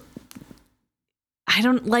goodness, I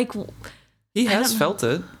don't like... He has felt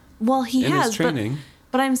it. Well, he in has, his training.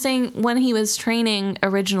 but I'm saying when he was training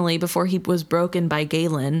originally, before he was broken by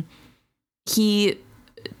Galen, he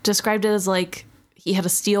described it as like he had a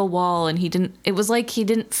steel wall and it was like he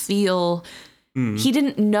didn't feel... He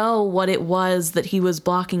didn't know what it was that he was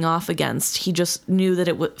blocking off against. He just knew that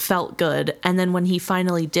it felt good. And then when he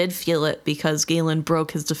finally did feel it because Galen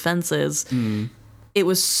broke his defenses, it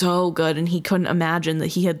was so good. And he couldn't imagine that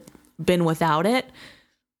he had been without it.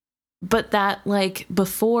 But that, like,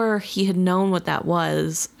 before he had known what that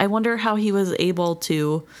was, I wonder how he was able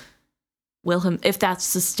to will him, if that's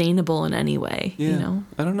sustainable in any way, you know?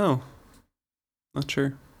 I don't know. Not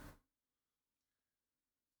sure.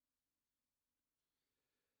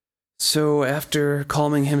 So after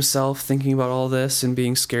calming himself, thinking about all this and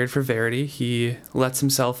being scared for Verity, he lets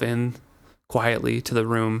himself in quietly to the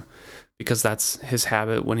room because that's his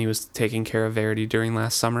habit when he was taking care of Verity during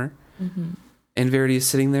last summer. Mm-hmm. And Verity is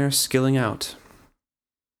sitting there skilling out.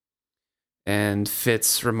 And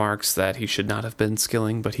Fitz remarks that he should not have been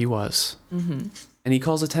skilling, but he was. Mm-hmm. And he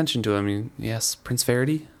calls attention to him. Yes, Prince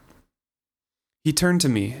Verity? He turned to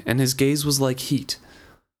me, and his gaze was like heat.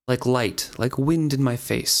 Like light, like wind in my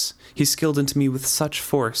face. He skilled into me with such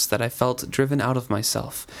force that I felt driven out of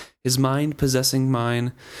myself, his mind possessing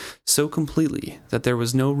mine so completely that there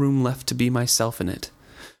was no room left to be myself in it.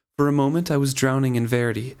 For a moment I was drowning in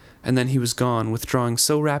Verity, and then he was gone, withdrawing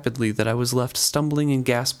so rapidly that I was left stumbling and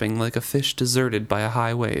gasping like a fish deserted by a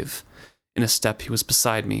high wave. In a step he was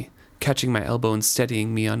beside me, catching my elbow and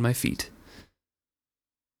steadying me on my feet.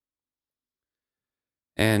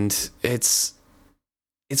 And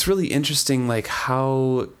it's really interesting, like,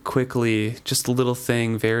 how quickly just a little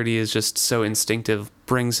thing, Verity is just so instinctive,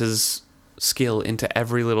 brings his skill into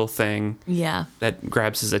every little thing that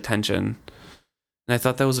grabs his attention. And I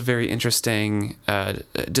thought that was a very interesting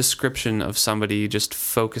description of somebody just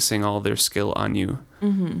focusing all their skill on you.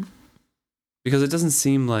 Mm-hmm. Because it doesn't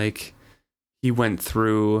seem like he went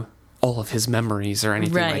through all of his memories or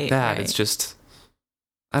anything like that. Right. It's just,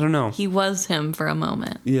 I don't know. He was him for a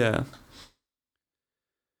moment. Yeah.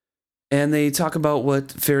 And they talk about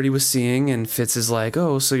what Verity was seeing, and Fitz is like,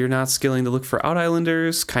 oh, so you're not skilling to look for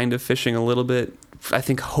Out-Islanders, kind of fishing a little bit, I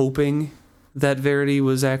think hoping that Verity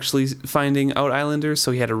was actually finding Out-Islanders,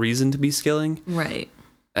 so he had a reason to be skilling. Right.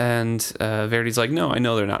 And Verity's like, no, I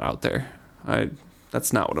know they're not out there.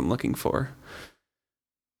 That's not what I'm looking for.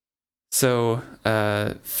 So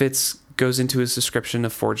Fitz goes into his description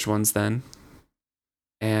of Forged Ones then,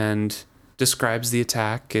 and describes the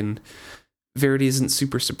attack, and Verity isn't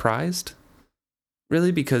super surprised,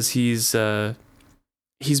 really, because he's been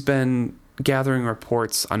gathering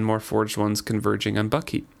reports on more Forged Ones converging on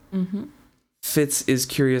Buckheap. Mm-hmm. Fitz is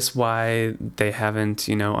curious why they haven't,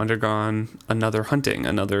 undergone another hunting,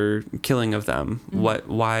 another killing of them.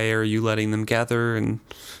 Mm-hmm. Why are you letting them gather and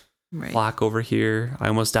flock over here? I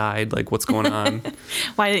almost died. Like, what's going on?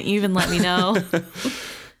 Why didn't you even let me know?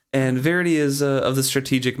 And Verity is of the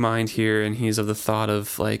strategic mind here, and he's of the thought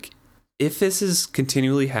of, like, if this is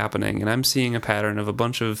continually happening and I'm seeing a pattern of a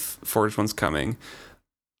bunch of Forged Ones coming,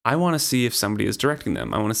 I want to see if somebody is directing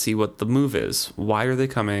them. I want to see what the move is. Why are they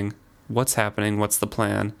coming? What's happening? What's the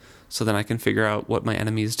plan? So then I can figure out what my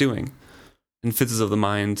enemy is doing. And Fitz is of the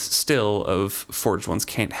mind still of Forged Ones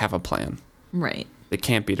can't have a plan. Right. They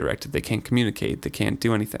can't be directed. They can't communicate. They can't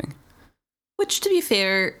do anything. Which, to be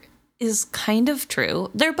fair, is kind of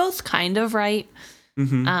true. They're both kind of right.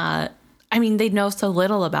 Mm-hmm. I mean, they know so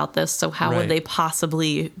little about this, so how would they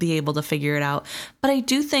possibly be able to figure it out? But I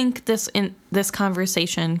do think this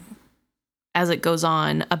conversation as it goes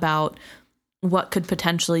on about what could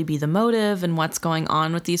potentially be the motive and what's going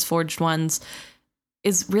on with these Forged Ones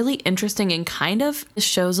is really interesting and kind of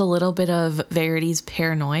shows a little bit of Verity's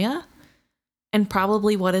paranoia and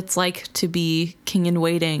probably what it's like to be king in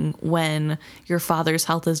waiting when your father's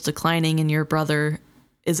health is declining and your brother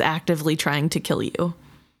is actively trying to kill you.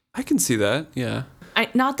 I can see that, yeah.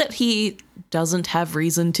 Not that he doesn't have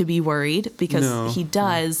reason to be worried, because he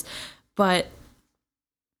does, but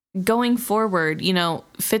going forward,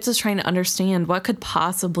 Fitz is trying to understand what could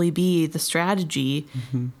possibly be the strategy.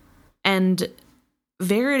 Mm-hmm. And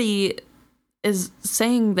Verity is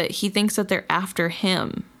saying that he thinks that they're after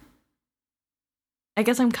him. I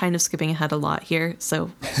guess I'm kind of skipping ahead a lot here,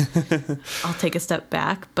 so I'll take a step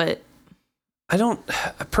back, but I don't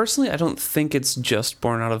think it's just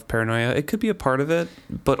born out of paranoia. It could be a part of it,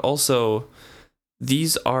 but also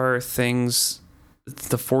these are things,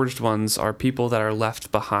 the Forged Ones are people that are left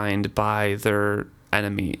behind by their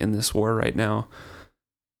enemy in this war right now,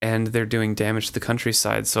 and they're doing damage to the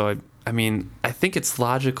countryside. So, I think it's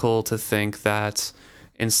logical to think that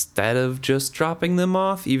instead of just dropping them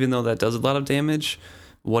off, even though that does a lot of damage,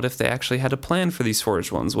 what if they actually had a plan for these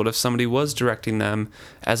Forged Ones? What if somebody was directing them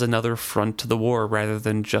as another front to the war rather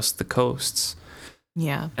than just the coasts?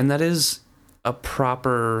 Yeah. And that is a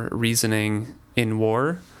proper reasoning in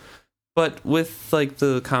war. But with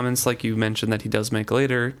the comments like you mentioned that he does make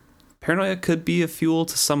later, paranoia could be a fuel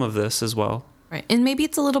to some of this as well. Right. And maybe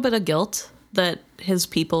it's a little bit of guilt that his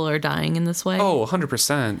people are dying in this way. Oh,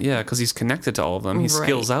 100%. Yeah, because he's connected to all of them. He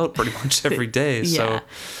skills out pretty much every day. Yeah. So,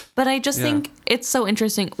 but I just think it's so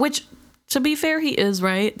interesting, which, to be fair, he is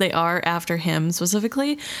right. They are after him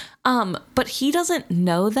specifically. But he doesn't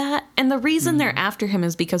know that. And the reason they're after him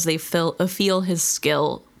is because they feel his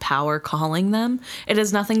skill power calling them. It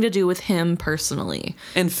has nothing to do with him personally.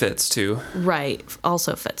 And Fitz, too. Right.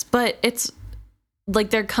 Also Fitz. But it's like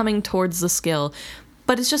they're coming towards the skill.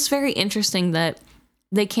 But it's just very interesting that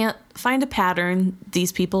they can't find a pattern.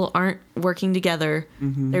 These people aren't working together.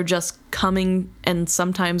 Mm-hmm. They're just coming and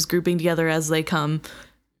sometimes grouping together as they come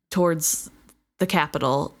towards the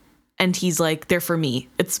capital. And he's like, they're for me.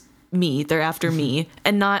 It's me. They're after me.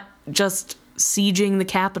 And not just sieging the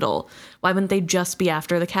capital. Why wouldn't they just be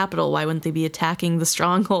after the capital? Why wouldn't they be attacking the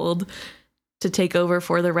stronghold to take over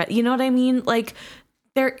for the you know what I mean?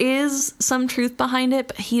 There is some truth behind it,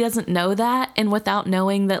 but he doesn't know that. And without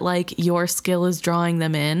knowing that, your skill is drawing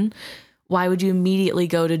them in, why would you immediately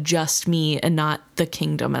go to just me and not the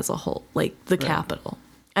kingdom as a whole, the capital?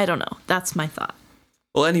 I don't know. That's my thought.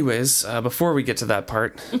 Well, anyways, before we get to that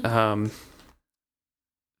part,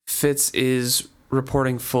 Fitz is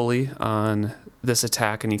reporting fully on this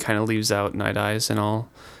attack, and he kind of leaves out Night Eyes in all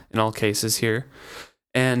cases here.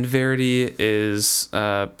 And Verity is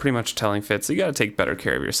pretty much telling Fitz, you got to take better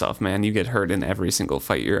care of yourself, man. You get hurt in every single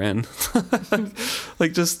fight you're in.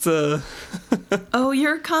 Oh,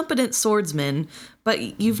 you're a competent swordsman,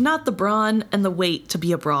 but you've not the brawn and the weight to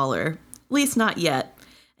be a brawler. At least not yet.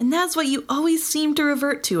 And that's what you always seem to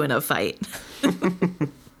revert to in a fight.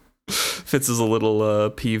 Fitz is a little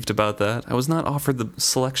peeved about that. I was not offered the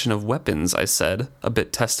selection of weapons, I said, a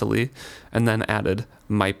bit testily, and then added,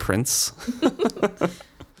 my prince.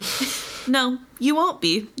 No, you won't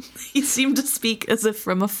be. You seem to speak as if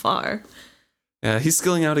from afar. Yeah, he's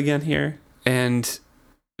skilling out again here, and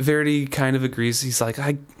Verity kind of agrees. He's like,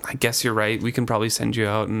 I guess you're right. We can probably send you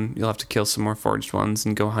out, and you'll have to kill some more Forged Ones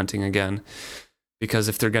and go hunting again. Because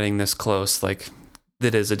if they're getting this close,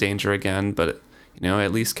 that is a danger again, but...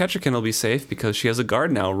 at least Ketcherkin will be safe because she has a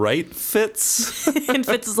guard now, right, Fitz? And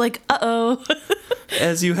Fitz is like, uh-oh.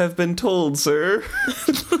 As you have been told, sir.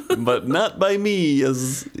 But not by me,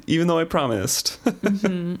 even though I promised.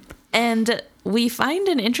 Mm-hmm. And we find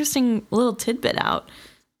an interesting little tidbit out.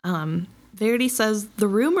 Verity says, the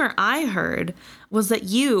rumor I heard was that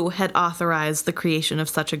you had authorized the creation of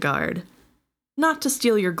such a guard. Not to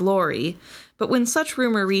steal your glory, but when such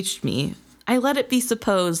rumor reached me, I let it be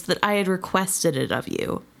supposed that I had requested it of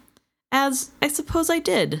you. As I suppose I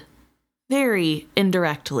did. Very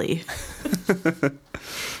indirectly.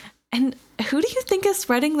 And who do you think is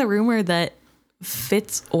spreading the rumor that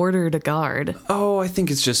Fitz ordered a guard? Oh, I think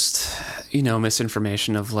it's just,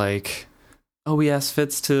 misinformation of we asked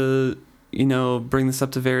Fitz to, bring this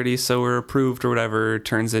up to Verity so we're approved or whatever.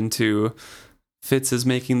 Turns into Fitz is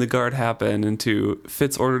making the guard happen into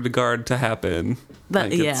Fitz ordered a guard to happen.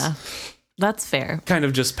 Yeah. That's fair. Kind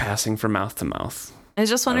of just passing from mouth to mouth. I was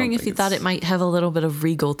just wondering if you thought it might have a little bit of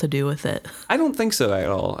Regal to do with it. I don't think so at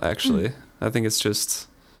all, actually. I think it's just,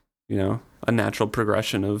 a natural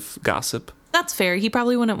progression of gossip. That's fair. He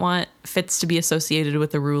probably wouldn't want Fitz to be associated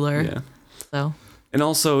with the ruler. Yeah. So. And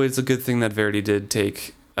also, it's a good thing that Verity did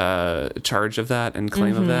take charge of that and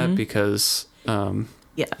claim of that, because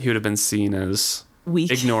he would have been seen as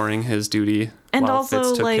weak, ignoring his duty, and while also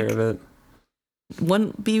Fitz took care of it.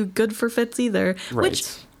 Wouldn't be good for Fitz either. Right. Which,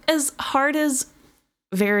 as hard as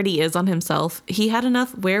Verity is on himself, he had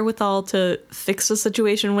enough wherewithal to fix the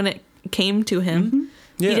situation when it came to him. Mm-hmm.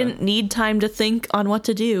 Yeah. He didn't need time to think on what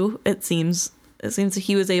to do, it seems. It seems that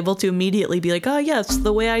he was able to immediately be like, oh, yes,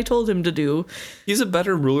 the way I told him to do. He's a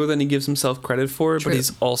better ruler than he gives himself credit for, True. but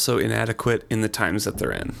he's also inadequate in the times that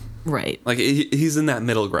they're in. Right. Like, he's in that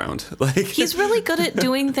middle ground. Like, he's really good at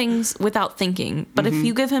doing things without thinking, but if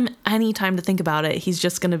you give him any time to think about it, he's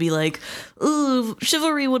just going to be like, ooh,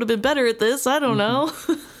 chivalry would have been better at this. I don't know.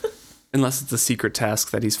 Unless it's a secret task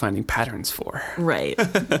that he's finding patterns for. Right.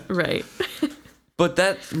 Right. But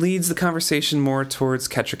that leads the conversation more towards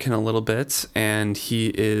Kettricken a little bit, and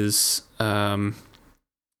he is, I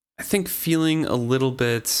think, feeling a little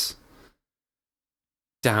bit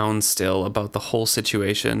down still about the whole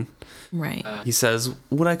situation. Right. He says,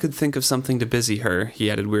 would I could think of something to busy her,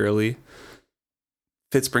 he added wearily.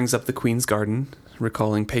 Fitz brings up the Queen's Garden,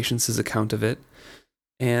 recalling Patience's account of it,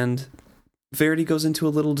 and Verity goes into a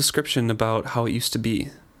little description about how it used to be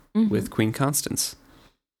with Queen Constance.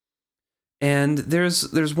 And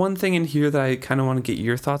there's one thing in here that I kind of want to get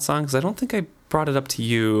your thoughts on, because I don't think I brought it up to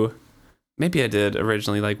you. Maybe I did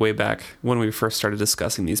originally, like way back when we first started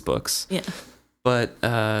discussing these books. Yeah. But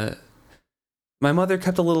my mother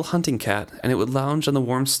kept a little hunting cat, and it would lounge on the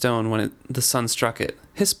warm stone when the sun struck it.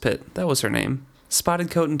 Hispit, that was her name. Spotted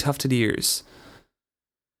coat and tufted ears.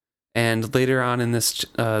 And later on in this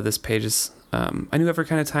page is, I knew every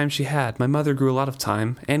kind of time she had. My mother grew a lot of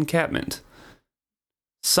time, and catmint.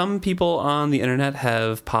 Some people on the internet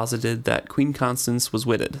have posited that Queen Constance was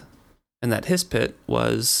witted, and that Hispit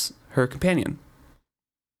was her companion.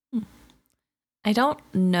 I don't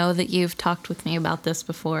know that you've talked with me about this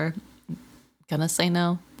before. I'm gonna say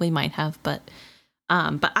no. We might have, but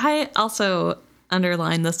I also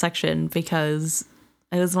underlined this section because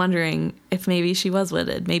I was wondering if maybe she was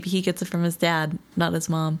witted. Maybe he gets it from his dad, not his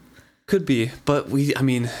mom. Could be, but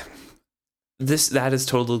that is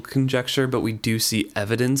total conjecture, but we do see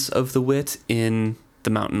evidence of the wit in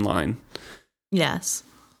the Mountain line. Yes.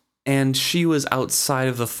 And she was outside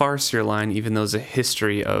of the Farseer line, even though there's a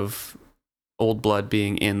history of old blood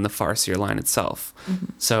being in the Farseer line itself. Mm-hmm.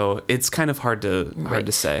 So it's kind of hard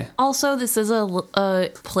to say. Also, this is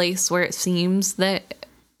a place where it seems that,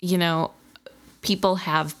 people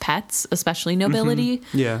have pets, especially nobility.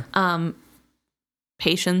 Mm-hmm. Yeah.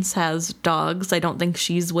 Patience has dogs. I don't think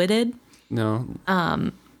she's witted. No.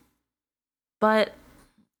 But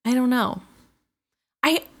I don't know.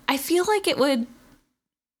 I feel like it would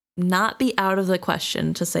not be out of the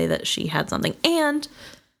question to say that she had something. And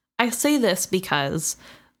I say this because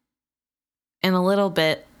in a little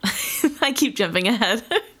bit, I keep jumping ahead.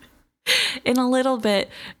 In a little bit,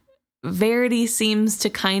 Verity seems to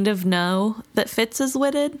kind of know that Fitz is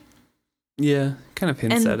witted. Yeah, kind of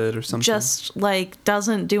hints at it or something. Just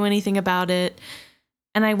doesn't do anything about it.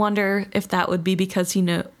 And I wonder if that would be because he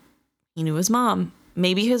knew his mom.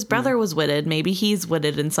 Maybe his brother was witted. Maybe he's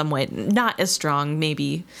witted in some way. Not as strong,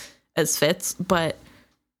 maybe, as Fitz, but,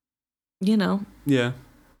 Yeah.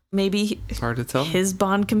 Maybe it's hard to tell. His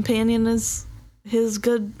bond companion is his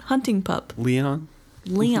good hunting pup. Leon.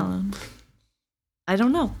 I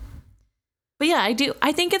don't know. But yeah,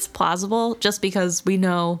 I think it's plausible just because we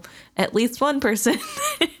know at least one person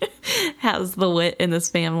has the wit in this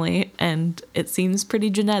family, and it seems pretty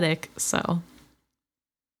genetic, so...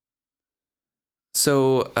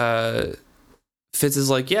 So, Fitz is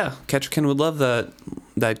like, yeah, Kettricken would love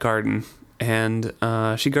that garden. And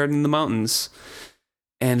she gardened in the mountains.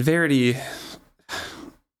 And Verity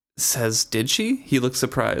says, did she? He looks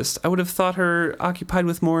surprised. I would have thought her occupied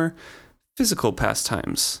with more physical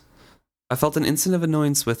pastimes. I felt an instant of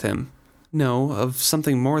annoyance with him. No, of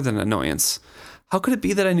something more than annoyance. How could it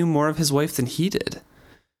be that I knew more of his wife than he did?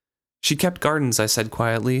 She kept gardens, I said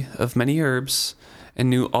quietly, of many herbs, and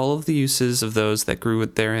knew all of the uses of those that grew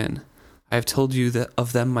therein. I have told you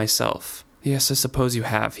of them myself. Yes, I suppose you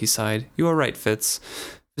have, he sighed. You are right, Fitz.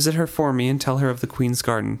 Visit her for me and tell her of the Queen's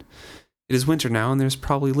Garden. It is winter now, and there's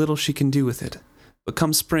probably little she can do with it. But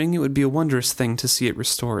come spring, it would be a wondrous thing to see it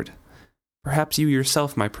restored. Perhaps you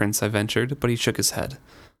yourself, my prince, I ventured, but he shook his head.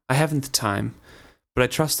 I haven't the time, but I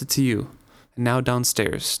trust it to you. And now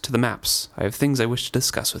downstairs, to the maps. I have things I wish to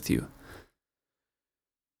discuss with you.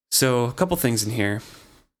 So, a couple things in here.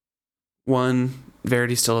 One,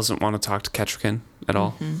 Verity still doesn't want to talk to Kettricken at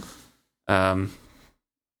all. Mm-hmm.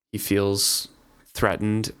 He feels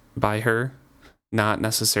threatened by her, not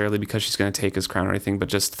necessarily because she's going to take his crown or anything, but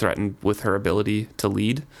just threatened with her ability to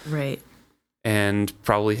lead. Right. And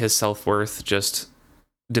probably his self-worth just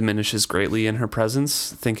diminishes greatly in her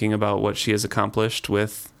presence, thinking about what she has accomplished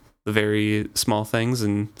with the very small things.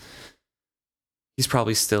 And he's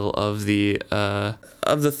probably still of the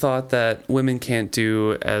thought that women can't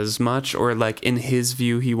do as much, or like in his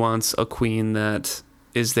view, he wants a queen that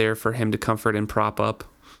is there for him to comfort and prop up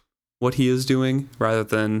what he is doing rather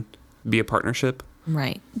than be a partnership.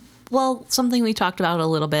 Right. Well, something we talked about a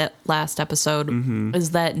little bit last episode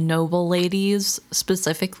is that noble ladies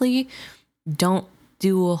specifically don't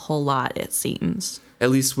do a whole lot, it seems. At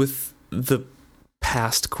least with the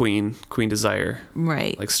past Queen Desire.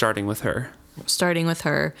 Right. Like starting with her.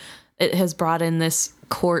 It has brought in this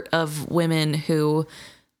court of women who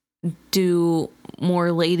do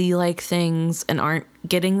more ladylike things and aren't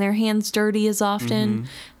getting their hands dirty as often.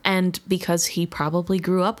 And because he probably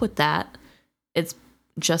grew up with that, it's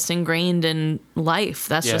just ingrained in life.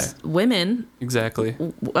 That's just women. Exactly.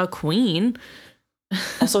 A queen.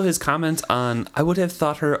 Also, his comment on, I would have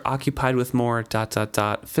thought her occupied with more ...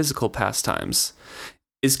 physical pastimes.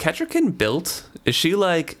 Is Kettricken built? Is she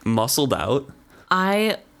like muscled out?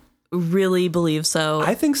 I really believe so.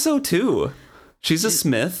 I think so too. She's a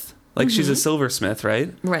smith. Like she's a silversmith,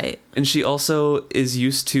 right? Right. And she also is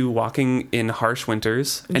used to walking in harsh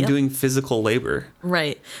winters and doing physical labor.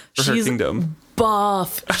 Right. For her kingdom.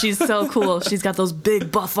 Buff. She's so cool. She's got those big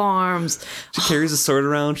buff arms. She carries a sword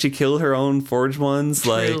around. She killed her own forged ones.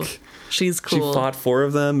 True. Like she's cool. She fought 4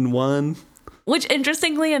 of them and won. Which,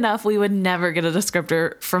 interestingly enough, we would never get a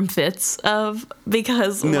descriptor from Fitz of,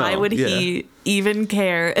 because why would he even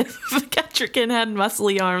care if Kettricken had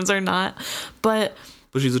muscly arms or not? But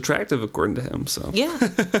she's attractive according to him, so. Yeah. I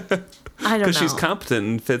don't know. Because she's competent,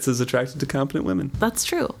 and Fitz is attracted to competent women. That's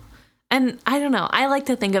true. And I don't know. I like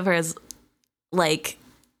to think of her as, like,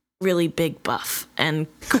 really big buff and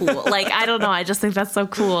cool. Like, I don't know. I just think that's so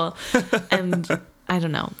cool. And I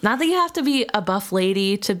don't know. Not that you have to be a buff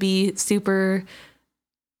lady to be super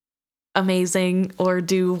amazing or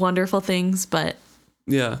do wonderful things, but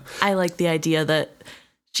yeah, I like the idea that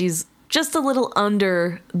she's just a little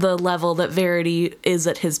under the level that Verity is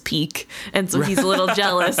at his peak, and so he's a little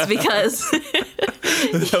jealous because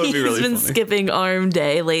that would be really he's been funny. Skipping arm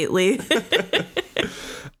day lately.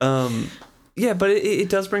 Yeah, but it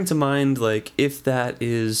does bring to mind, like, if that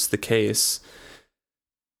is the case,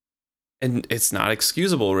 and it's not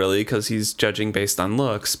excusable really because he's judging based on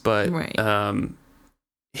looks, but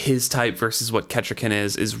his type versus what Kettricken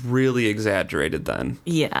is really exaggerated then.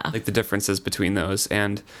 Yeah. Like the differences between those,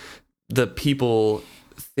 and the people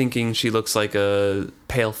thinking she looks like a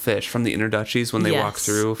pale fish from the Inner Duchies when they walk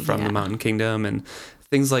through from the Mountain Kingdom, and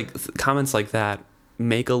things like comments like that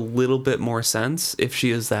make a little bit more sense if she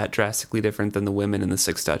is that drastically different than the women in the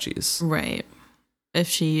 6 duchies. Right. If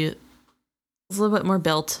she is a little bit more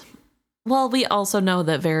built. Well, we also know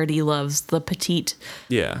that Verity loves the petite,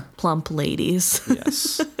 plump ladies.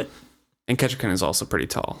 Yes. And Kettricken is also pretty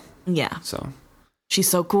tall. Yeah. So she's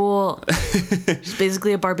so cool. She's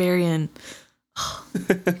basically a barbarian.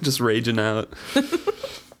 Just raging out.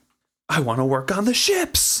 I want to work on the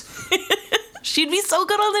ships. She'd be so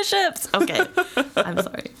good on the ships. Okay. I'm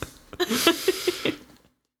sorry.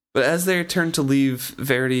 But as they turn to leave,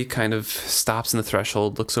 Verity kind of stops in the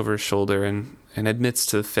threshold, looks over his shoulder, and admits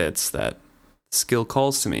to Fitz that skill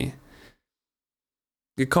calls to me.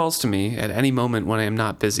 It calls to me at any moment when I am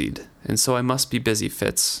not busied, and so I must be busy,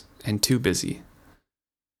 Fitz, and too busy.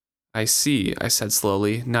 I see, I said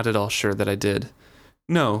slowly, not at all sure that I did.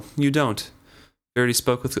 No, you don't. Verity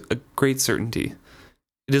spoke with a great certainty.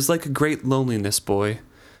 It is like a great loneliness, boy.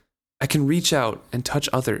 I can reach out and touch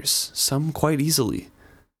others, some quite easily.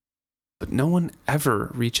 But no one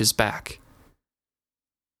ever reaches back.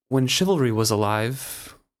 When chivalry was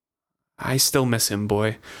alive, I still miss him,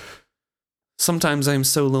 boy. Sometimes I am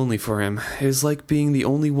so lonely for him. It is like being the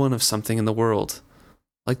only one of something in the world,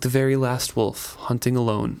 like the very last wolf hunting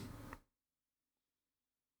alone.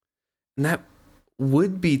 And that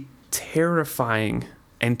would be terrifying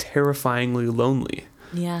and terrifyingly lonely.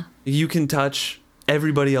 Yeah. You can touch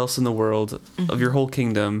everybody else in the world of your whole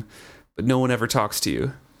kingdom, but no one ever talks to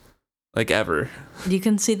you. Like, ever. You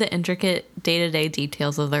can see the intricate day-to-day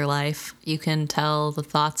details of their life. You can tell the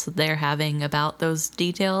thoughts that they're having about those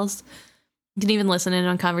details. You can even listen in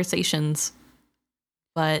on conversations,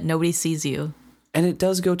 but nobody sees you. And it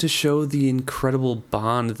does go to show the incredible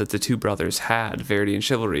bond that the two brothers had, Verity and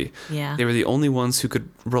Chivalry. Yeah. They were the only ones who could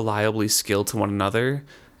reliably skill to one another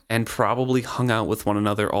and probably hung out with one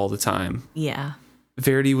another all the time. Yeah.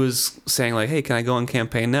 Verity was saying, like, hey, can I go on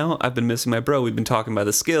campaign now? I've been missing my bro. We've been talking about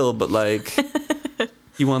the skill, but, like,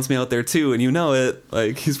 he wants me out there too, and you know it.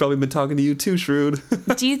 Like, he's probably been talking to you too, Shrewd.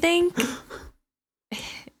 Do you think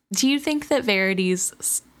that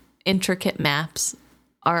Verity's intricate maps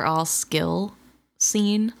are all skill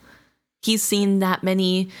seen? He's seen that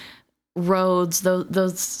many roads,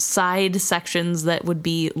 those side sections that would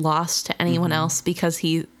be lost to anyone else because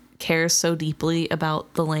he cares so deeply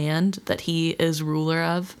about the land that he is ruler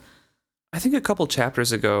of. I think a couple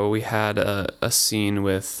chapters ago we had a scene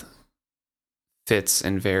with Fitz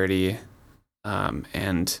and Verity,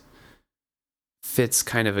 and Fitz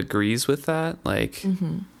kind of agrees with that. Like,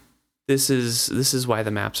 this is why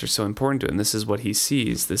the maps are so important to him. This is what he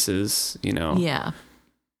sees. This is,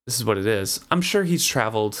 this is what it is. I'm sure he's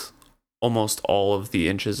traveled almost all of the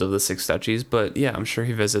inches of the Six Duchies, but yeah, I'm sure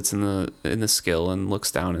he visits in the skill and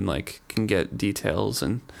looks down and like can get details,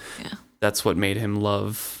 and that's what made him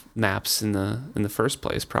love maps in the first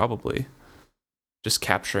place, probably. Just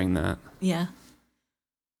capturing that. Yeah.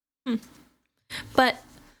 But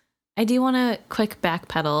I do want to quick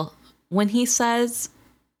backpedal. When he says,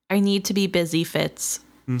 I need to be busy, Fitz,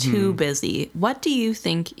 too busy, what do you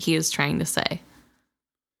think he is trying to say?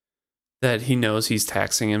 That he knows he's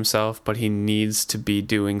taxing himself, but he needs to be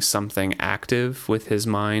doing something active with his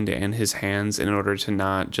mind and his hands in order to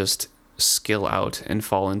not just skill out and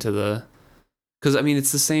fall into the... Because, I mean,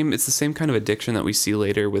 it's the same kind of addiction that we see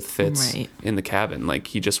later with Fitz in the cabin. Like,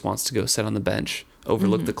 he just wants to go sit on the bench,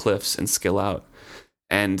 overlook the cliffs, and skill out.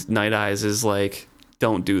 And Night Eyes is like,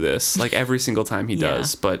 don't do this. Like, every single time he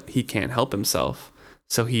does, but he can't help himself.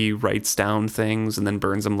 So he writes down things and then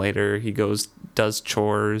burns them later. He does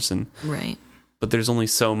chores. But there's only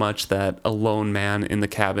so much that a lone man in the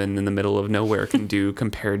cabin in the middle of nowhere can do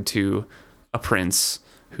compared to a prince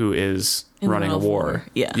who is running a war.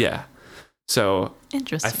 Yeah. So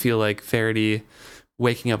I feel like Verity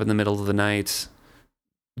waking up in the middle of the night,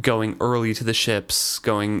 going early to the ships,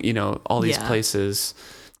 going, all these places,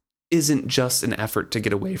 isn't just an effort to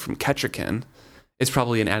get away from Ketchikan. It's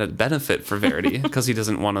probably an added benefit for Verity because he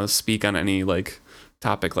doesn't want to speak on any like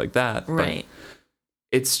topic like that. Right.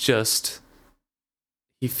 But it's just,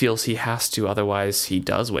 he feels he has to, otherwise he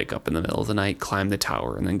does wake up in the middle of the night, climb the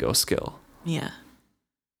tower, and then go skill. Yeah.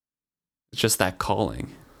 It's just that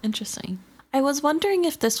calling. Interesting. I was wondering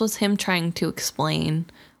if this was him trying to explain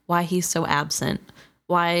why he's so absent,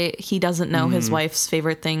 why he doesn't know his wife's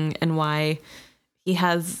favorite thing, and why he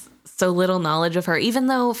has so little knowledge of her, even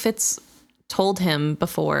though Fitz told him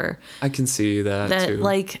before. I can see that too.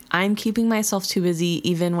 Like, I'm keeping myself too busy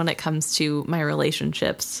even when it comes to my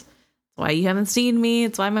relationships. Why you haven't seen me,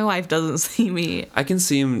 it's why my wife doesn't see me. I can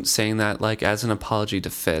see him saying that like as an apology to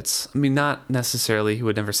Fitz. I mean, not necessarily, he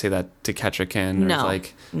would never say that to Ketchikan.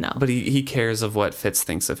 No. But he cares of what Fitz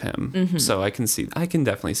thinks of him. So I can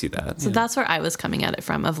definitely see that. So that's where I was coming at it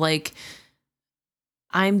from, of like,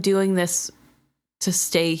 I'm doing this to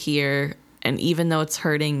stay here, and even though it's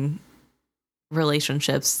hurting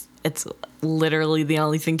relationships, it's literally the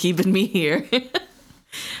only thing keeping me here.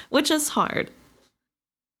 Which is hard.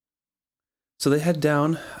 So they head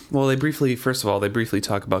down. Well, they briefly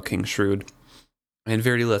talk about King Shrewd. And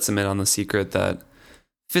Verity lets him in on the secret that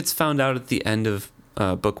Fitz found out at the end of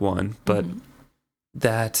book 1, but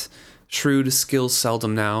that Shrewd skills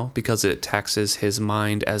seldom now because it taxes his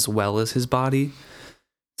mind as well as his body.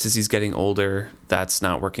 Since he's getting older, that's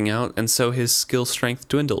not working out. And so his skill strength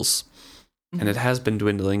dwindles. And it has been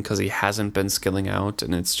dwindling because he hasn't been skilling out,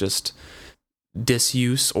 and it's just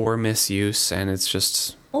disuse or misuse, and it's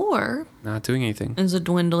just... Or not doing anything. Is it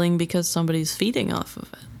dwindling because somebody's feeding off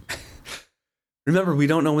of it? Remember, we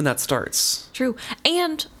don't know when that starts. True.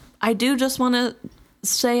 And I do just want to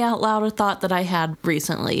say out loud a thought that I had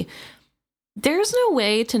recently. There's no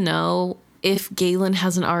way to know if Galen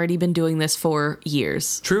hasn't already been doing this for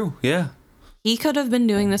years. True, yeah. He could have been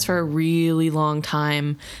doing this for a really long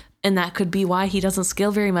time, and that could be why he doesn't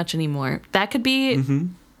skill very much anymore. That could be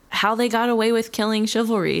how they got away with killing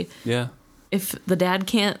chivalry. Yeah. If the dad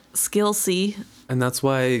can't skill see. And that's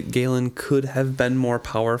why Galen could have been more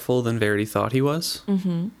powerful than Verity thought he was.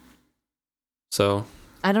 So.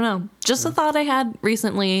 I don't know. Just a thought I had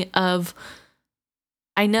recently of,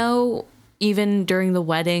 I know even during the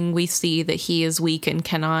wedding, we see that he is weak and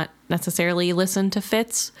cannot necessarily listen to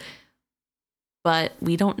Fitz. But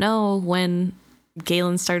we don't know when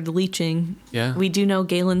Galen started leeching. Yeah. We do know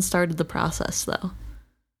Galen started the process, though.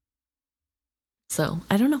 So,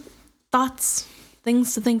 I don't know. Thoughts,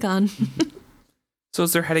 things to think on. So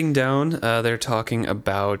as they're heading down, they're talking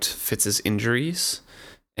about Fitz's injuries,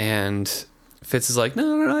 and Fitz is like,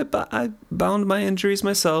 no, I bound my injuries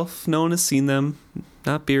myself. No one has seen them.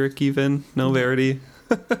 Not Beric even. No Verity.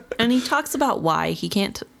 And he talks about why he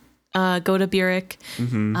can't go to Burek.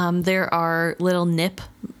 There are little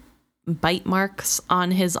bite marks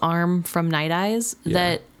on his arm from Night Eyes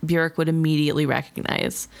that Burek would immediately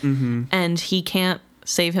recognize. And he can't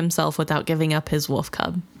save himself without giving up his wolf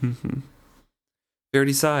cub.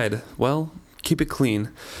 Verity sighed. Well, keep it clean.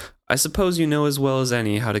 I suppose you know as well as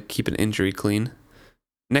any how to keep an injury clean.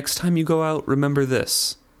 Next time you go out, remember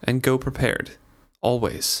this, and go prepared.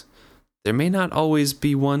 Always. There may not always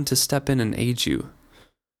be one to step in and aid you.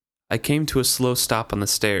 I came to a slow stop on the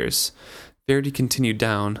stairs. Verity continued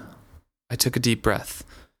down. I took a deep breath.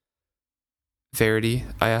 Verity,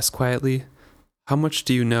 I asked quietly, how much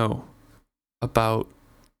do you know about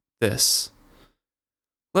this?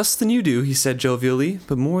 Less than you do, he said jovially,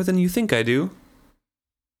 but more than you think I do.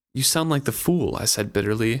 You sound like the fool, I said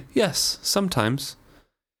bitterly. Yes, sometimes.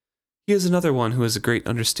 He is another one who has a great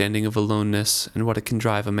understanding of aloneness and what it can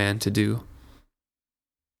drive a man to do.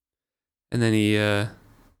 And then he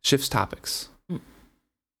shifts topics.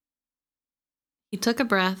 He took a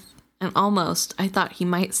breath, and almost, I thought he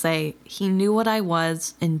might say, he knew what I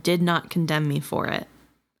was and did not condemn me for it.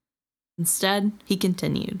 Instead, he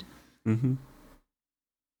continued.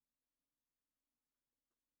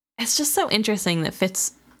 It's just so interesting that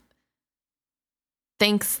Fitz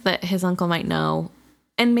thinks that his uncle might know.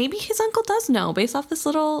 And maybe his uncle does know, based off this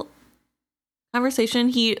little conversation.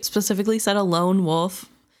 He specifically said a lone wolf.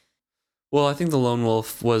 Well, I think the lone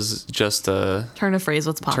wolf was just a turn of phrase.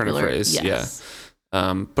 What's popular? Turn of phrase, yes.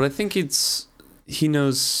 Yeah. But I think he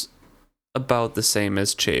knows about the same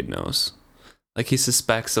as Chade knows. Like, he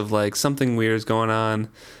suspects of like something weird is going on.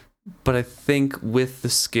 But I think with the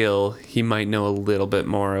skill, he might know a little bit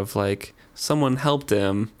more of like someone helped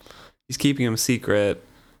him. He's keeping him secret.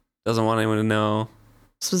 Doesn't want anyone to know.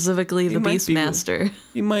 Specifically, the Beastmaster.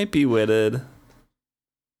 He might be witted,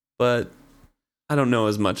 but I don't know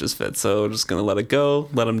as much as Fitz, so I'm just gonna let it go.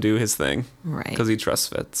 Let him do his thing, right? Because he trusts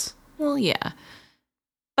Fitz. Well, yeah,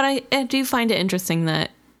 but I do find it interesting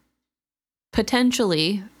that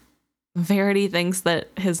potentially Verity thinks that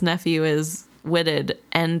his nephew is witted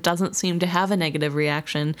and doesn't seem to have a negative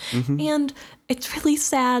reaction, and it's really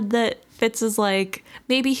sad that Fitz is like,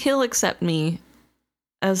 maybe he'll accept me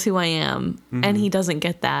as who I am, and he doesn't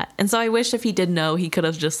get that. And so I wish if he did know, he could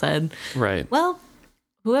have just said, right, well,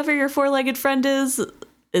 whoever your four-legged friend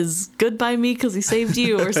is good by me because he saved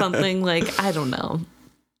you or something. Like, I don't know.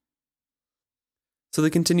 So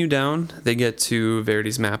they continue down. They get to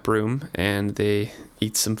Verity's map room and they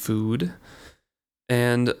eat some food.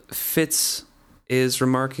 And Fitz is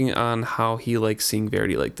remarking on how he likes seeing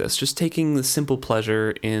Verity like this, just taking the simple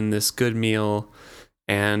pleasure in this good meal,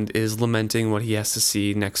 and is lamenting what he has to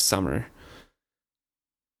see next summer.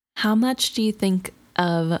 How much do you think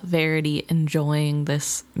of Verity enjoying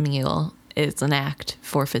this meal is an act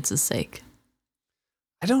for Fitz's sake?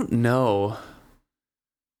 I don't know.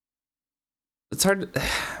 It's hard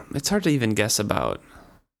to even guess about.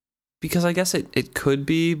 Because I guess it could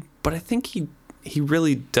be, but I think he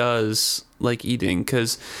really does like eating,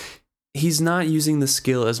 because he's not using the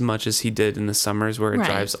skill as much as he did in the summers where it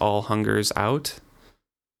drives all hungers out.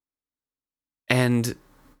 And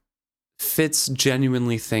Fitz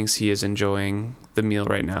genuinely thinks he is enjoying the meal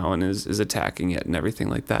right now and is attacking it and everything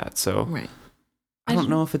like that. So I don't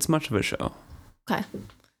know if it's much of a show. Okay.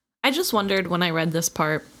 I just wondered when I read this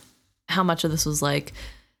part how much of this was like,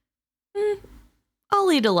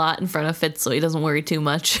 I'll eat a lot in front of Fitz so he doesn't worry too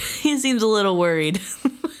much. He seems a little worried.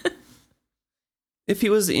 If he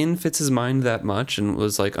was in Fitz's mind that much and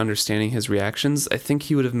was like understanding his reactions, I think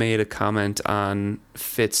he would have made a comment on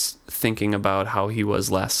Fitz thinking about how he was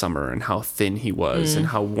last summer and how thin he was and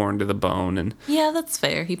how worn to the bone. And yeah, that's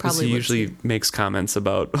fair. He probably he usually makes comments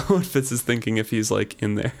about what Fitz is thinking if he's like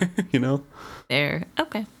in there, you know? There.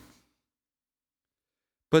 Okay.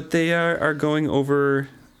 But they are going over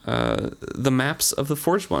the maps of the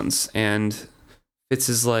Forged Ones, and Fitz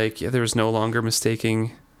is like, there was no longer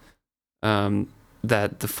mistaking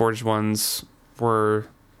that the Forged Ones were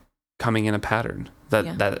coming in a pattern,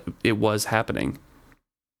 that it was happening.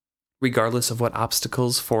 Regardless of what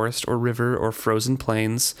obstacles, forest or river or frozen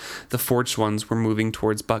plains, the Forged Ones were moving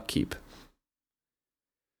towards Buckkeep.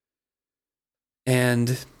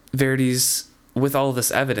 And Verity's, with all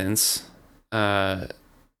this evidence, asks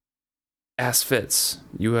Fitz,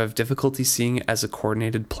 you have difficulty seeing it as a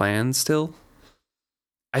coordinated plan still?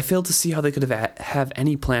 I fail to see how they could have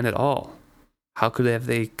any plan at all. How could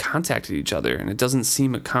they contacted each other? And it doesn't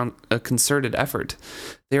seem a concerted effort.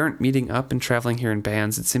 They aren't meeting up and traveling here in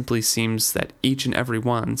bands. It simply seems that each and every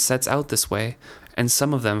one sets out this way, and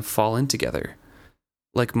some of them fall in together,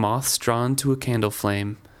 like moths drawn to a candle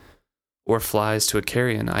flame, or flies to a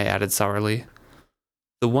carrion, I added sourly.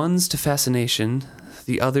 The ones to fascination,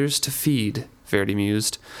 the others to feed, Verity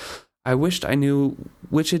mused. I wished I knew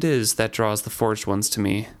which it is that draws the forged ones to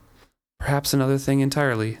me. Perhaps another thing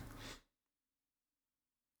entirely.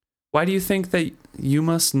 Why do you think that you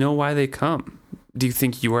must know why they come? Do you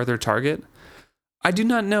think you are their target? I do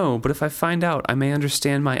not know, but if I find out, I may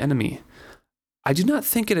understand my enemy. I do not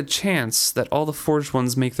think it a chance that all the forged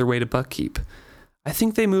ones make their way to Buckkeep. I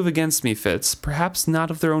think they move against me, Fitz, perhaps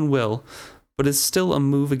not of their own will, but it's still a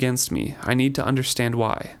move against me. I need to understand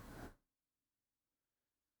why.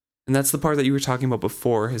 And that's the part that you were talking about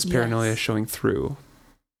before, his paranoia showing through.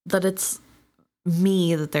 That it's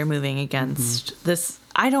me that they're moving against. This,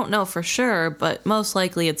 I don't know for sure, but most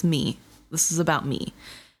likely it's me. This is about me.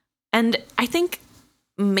 And I think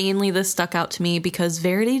mainly this stuck out to me because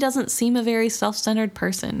Verity doesn't seem a very self-centered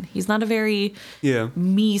person. He's not a very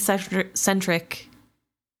me-centric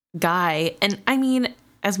guy. And I mean,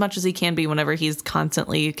 as much as he can be whenever he's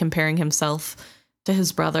constantly comparing himself to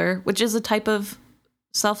his brother, which is a type of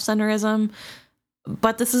self-centerism,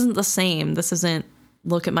 but this isn't the same. This isn't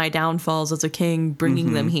look at my downfalls as a king,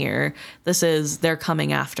 bringing them here. This is they're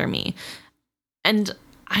coming after me. And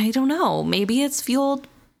I don't know, maybe it's fueled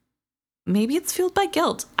by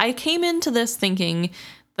guilt. I came into this thinking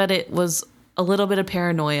that it was a little bit of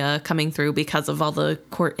paranoia coming through because of all the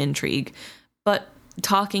court intrigue. But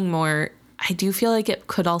talking more, I do feel like it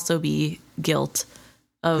could also be guilt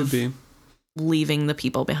of leaving the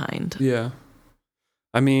people behind. Yeah.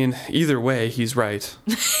 I mean, either way, he's right.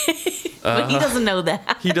 But he doesn't know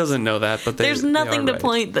that. He doesn't know that, but there's nothing to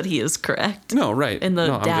point that he is correct. No, right. In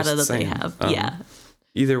the data that they have. Yeah.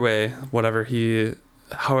 Either way,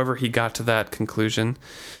 however he got to that conclusion,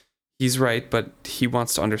 he's right, but he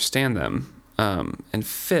wants to understand them. And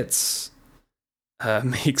Fitz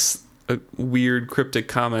makes a weird cryptic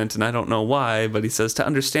comment, and I don't know why, but he says, to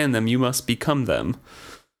understand them, you must become them.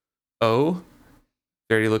 Oh?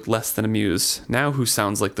 Verity looked less than amused. Now who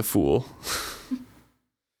sounds like the fool?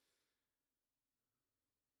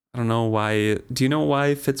 I don't know why. Do you know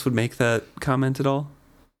why Fitz would make that comment at all?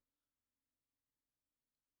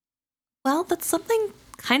 Well, that's something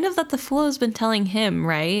kind of that the fool has been telling him,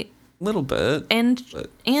 right? A little bit. And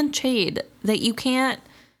Chade, that you can't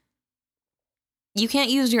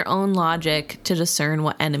use your own logic to discern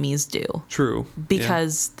what enemies do. True.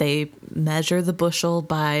 Because they measure the bushel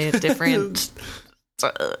by a different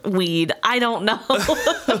weed. I don't know.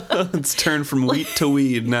 It's turned from wheat to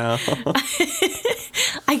weed now.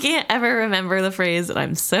 I can't ever remember the phrase, and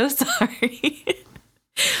I'm so sorry.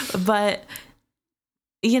 But,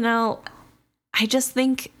 I just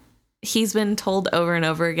think he's been told over and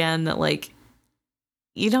over again that, like,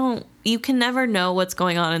 you can never know what's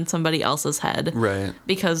going on in somebody else's head. Right.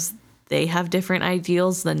 Because they have different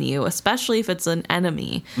ideals than you, especially if it's an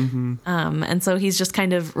enemy. Mm-hmm. And so he's just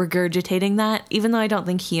kind of regurgitating that, even though I don't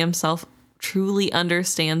think he himself truly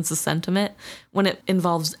understands the sentiment when it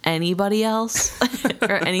involves anybody else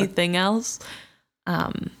or anything else.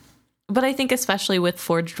 But I think especially with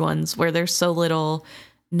Forged Ones, where there's so little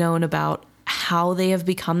known about how they have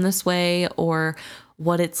become this way or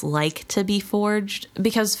what it's like to be forged,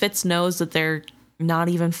 because Fitz knows that they're not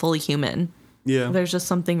even fully human. Yeah. There's just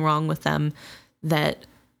something wrong with them that,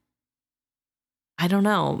 I don't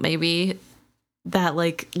know, maybe that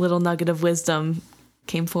like little nugget of wisdom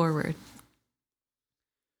came forward.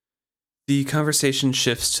 The conversation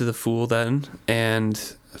shifts to the fool then, and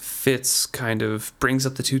Fitz kind of brings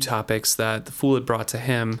up the two topics that the fool had brought to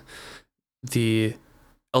him, the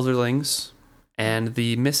elderlings and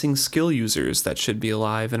the missing skill users that should be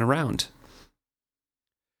alive and around.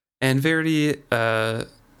 And Verity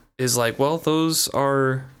is like, well, those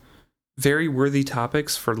are very worthy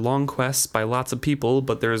topics for long quests by lots of people,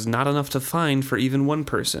 but there's not enough to find for even one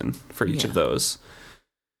person for each of those.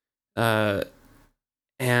 And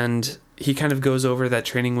he kind of goes over that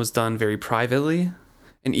training was done very privately,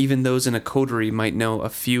 and even those in a coterie might know a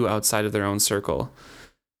few outside of their own circle.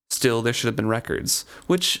 Still, there should have been records.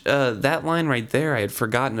 Which, that line right there, I had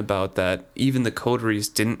forgotten about, that even the coteries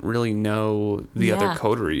didn't really know the other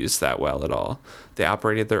coteries that well at all. They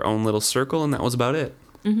operated their own little circle, and that was about it.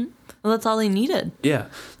 Mm-hmm. Well, that's all they needed. Yeah,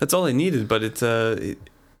 that's all they needed, but it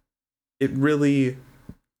really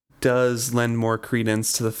does lend more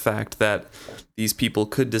credence to the fact that these people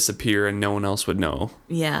could disappear and no one else would know.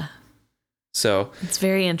 Yeah. So it's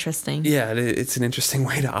very interesting. Yeah, it's an interesting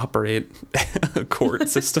way to operate a court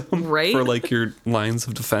system right? for like your lines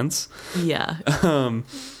of defense. Yeah.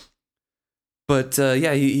 But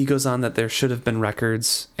he goes on that there should have been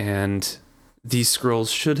records, and these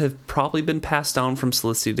scrolls should have probably been passed down from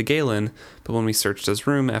Celistia to Galen, but when we searched his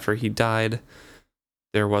room after he died,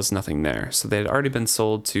 there was nothing there. So they had already been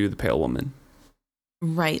sold to the Pale Woman.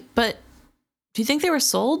 Right. But do you think they were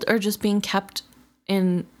sold or just being kept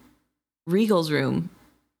in Regal's room?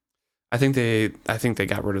 I think they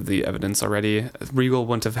got rid of the evidence already. Regal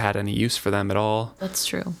wouldn't have had any use for them at all. That's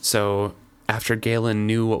true. So after Galen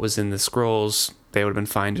knew what was in the scrolls, they would have been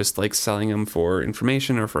fine just like selling them for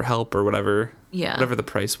information or for help or whatever. Yeah. Whatever the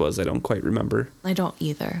price was, I don't quite remember. I don't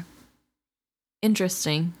either.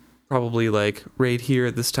 Interesting. Probably like right here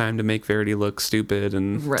at this time to make Verity look stupid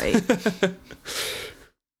and Right.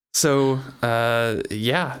 So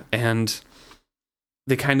yeah, and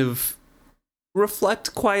they kind of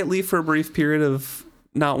reflect quietly for a brief period of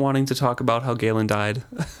not wanting to talk about how Galen died.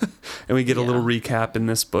 And we get a little recap in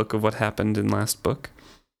this book of what happened in last book.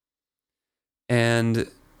 And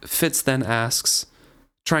Fitz then asks,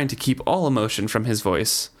 trying to keep all emotion from his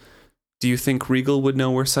voice, "Do you think Regal would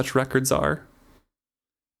know where such records are?"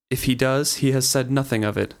 "If he does, he has said nothing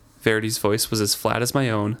of it." Verity's voice was as flat as my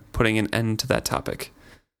own, putting an end to that topic.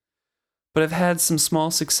 "But I've had some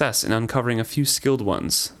small success in uncovering a few skilled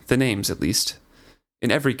ones, the names at least.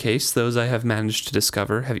 In every case, those I have managed to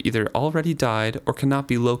discover have either already died or cannot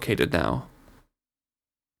be located now."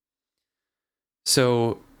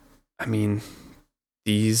 So, I mean,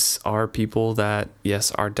 these are people that,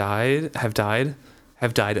 yes, have died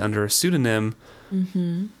under a pseudonym,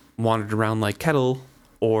 wandered around like Kettle,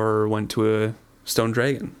 or went to a stone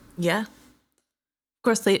dragon. Yeah. Of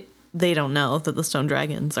course, they don't know that the stone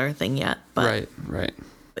dragons are a thing yet. But, Right.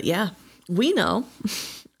 But yeah, we know.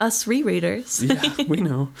 Us rereaders. Yeah, we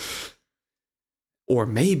know. Or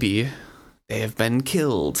maybe they have been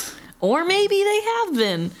killed. Or maybe they have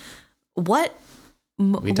been. What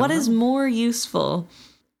is more useful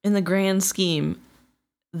in the grand scheme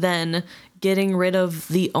than getting rid of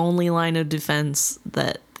the only line of defense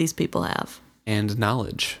that these people have? And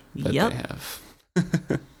knowledge that Yep. they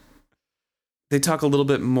have. They talk a little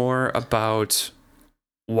bit more about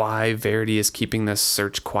why Verity is keeping this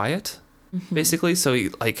search quiet, basically. So,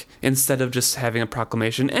 like, instead of just having a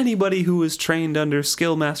proclamation, "Anybody who is trained under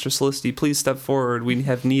Skill Master Celesti, please step forward. We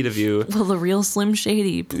have need of you." Will the real Slim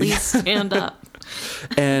Shady please stand up?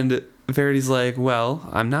 And Verity's like, "Well,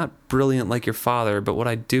 I'm not brilliant like your father, but what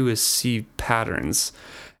I do is see patterns.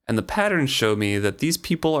 And the patterns show me that these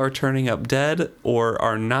people are turning up dead or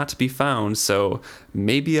are not to be found. So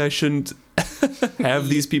maybe I shouldn't have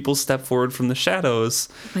these people step forward from the shadows.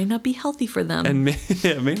 Might not be healthy for them." And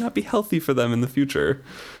it may not be healthy for them in the future,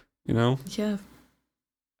 you know? Yeah.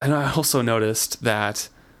 And I also noticed that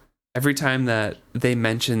every time that they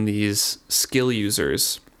mention these skill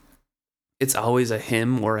users, it's always a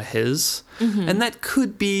him or a his. And that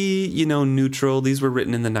could be, neutral. These were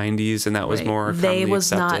written in the 90s, and that was more commonly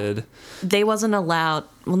accepted. They wasn't allowed,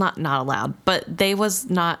 well, not allowed, but they was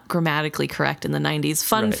not grammatically correct in the 90s.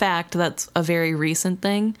 Fun fact, that's a very recent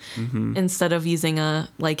thing. Instead of using a,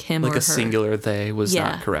 like, him like or her. Like a singular they was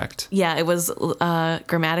not correct. Yeah, it was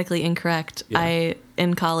grammatically incorrect. Yeah. I,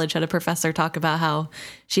 in college, had a professor talk about how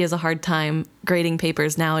she has a hard time grading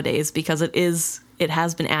papers nowadays because it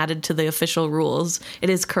has been added to the official rules. It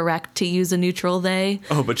is correct to use a neutral they.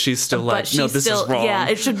 Oh, but she's still like, no, this is wrong. Yeah,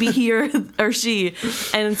 it should be he or she.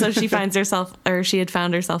 And so she had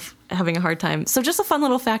found herself having a hard time. So just a fun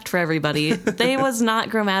little fact for everybody. They was not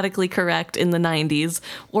grammatically correct in the 90s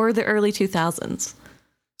or the early 2000s.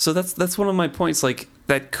 So that's one of my points. Like,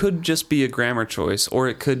 that could just be a grammar choice, or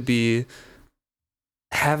it could be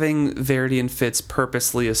having Verity and Fitz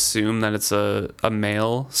purposely assume that it's a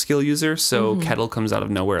male skill user, so Kettle comes out of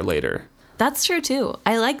nowhere later. That's true too.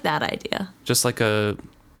 I like that idea. Just like a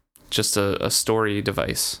story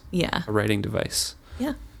device. Yeah. A writing device.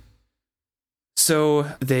 Yeah.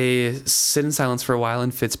 So they sit in silence for a while,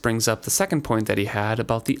 and Fitz brings up the second point that he had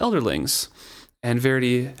about the Elderlings. And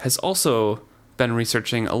Verity has also been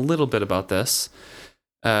researching a little bit about this,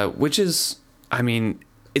 which is, I mean,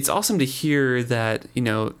 it's awesome to hear that,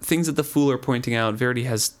 things that the Fool are pointing out, Verity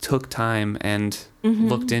has took time and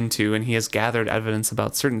looked into, and he has gathered evidence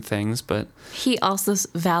about certain things, but he also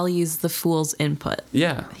values the Fool's input.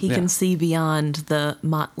 Yeah. He can see beyond the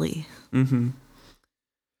motley.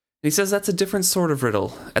 He says that's a different sort of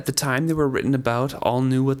riddle. At the time they were written about, all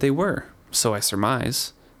knew what they were, so I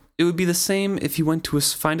surmise. It would be the same if you went to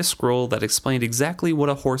find a scroll that explained exactly what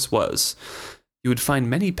a horse was. You would find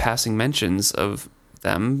many passing mentions of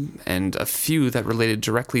them, and a few that related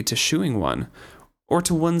directly to shoeing one, or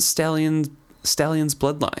to one stallion's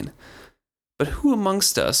bloodline. But who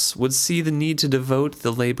amongst us would see the need to devote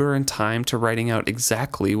the labor and time to writing out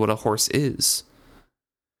exactly what a horse is?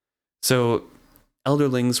 So,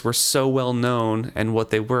 Elderlings were so well known and what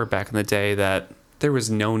they were back in the day that there was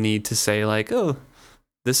no need to say, like, oh,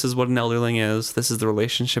 this is what an elderling is. This is the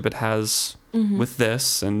relationship it has with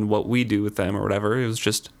this and what we do with them or whatever. It was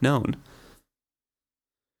just known.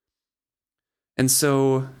 And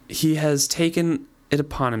so he has taken it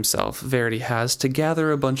upon himself, Verity has, to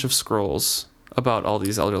gather a bunch of scrolls about all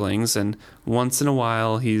these elderlings, and once in a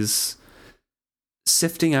while he's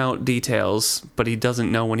sifting out details, but he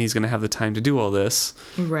doesn't know when he's going to have the time to do all this.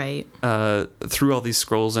 Right. Through all these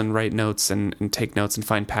scrolls and write notes and take notes and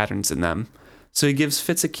find patterns in them. So he gives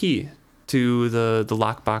Fitz a key to the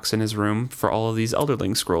lockbox in his room for all of these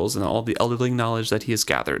elderling scrolls and all the elderling knowledge that he has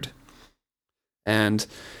gathered. And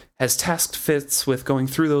has tasked Fitz with going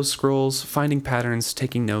through those scrolls, finding patterns,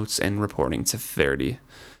 taking notes, and reporting to Verity.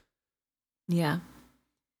 Yeah.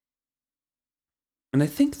 And I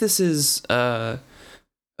think this is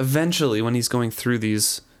eventually when he's going through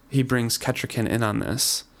these, he brings Kettricken in on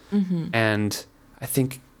this. And I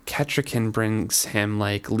think Kettricken brings him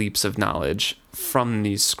like leaps of knowledge from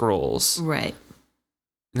these scrolls. Right.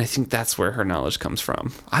 And I think that's where her knowledge comes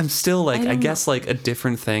from. I'm still like, I guess like a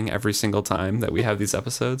different thing every single time that we have these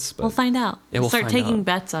episodes. But we'll find out. Yeah, we'll start find taking out.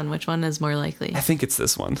 bets on which one is more likely. I think it's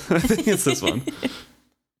this one. I think it's this one.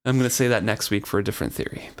 I'm going to say that next week for a different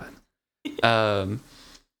theory. But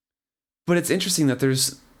it's interesting that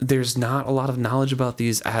there's not a lot of knowledge about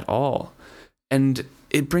these at all. And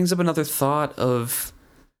it brings up another thought of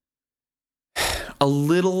a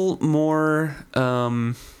little more,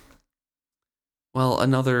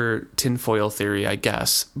 another tinfoil theory, I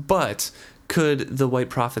guess. But could the White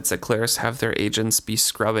Prophets at Claris have their agents be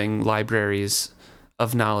scrubbing libraries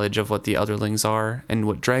of knowledge of what the Elderlings are and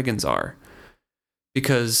what dragons are?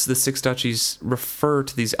 Because the Six Duchies refer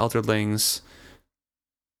to these Elderlings,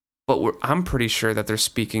 but I'm pretty sure that they're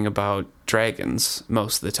speaking about dragons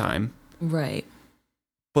most of the time. Right.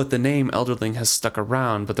 But the name Elderling has stuck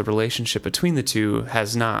around, but the relationship between the two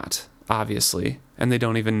has not, obviously. And they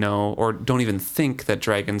don't even know or don't even think that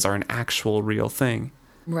dragons are an actual real thing.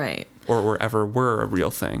 Right. Or ever were a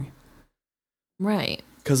real thing. Right.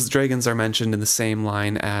 Because dragons are mentioned in the same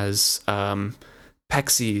line as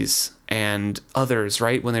Pixies and others,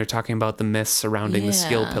 right? When they're talking about the myths surrounding the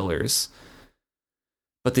skill pillars.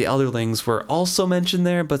 But the Elderlings were also mentioned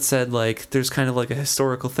there, but said like there's kind of like a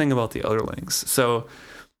historical thing about the Elderlings. So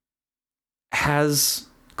has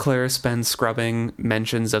Claris been scrubbing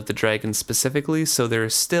mentions of the dragons specifically? So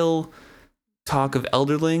there's still talk of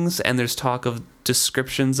Elderlings and there's talk of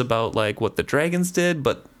descriptions about like what the dragons did,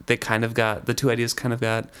 but they kind of got, the two ideas kind of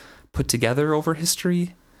got put together over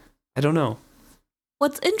history. I don't know.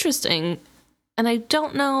 What's interesting, and I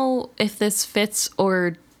don't know if this fits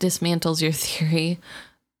or dismantles your theory,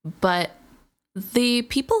 but the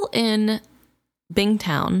people in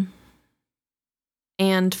Bingtown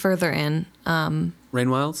and further in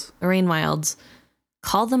Rainwilds? Rainwilds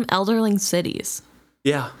call them Elderling cities.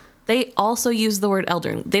 Yeah. They also use the word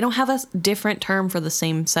Elderling. They don't have a different term for the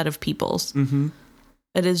same set of peoples. Mm-hmm.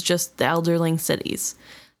 It is just the Elderling cities.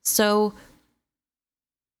 So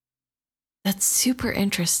that's super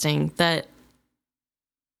interesting that.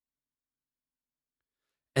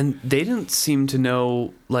 And they didn't seem to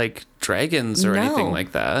know like dragons or anything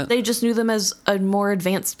like that. They just knew them as a more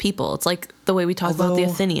advanced people. It's like the way we talk about the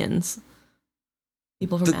Athenians.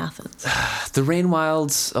 People from Athens. The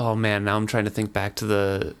Rainwilds, oh man, now I'm trying to think back to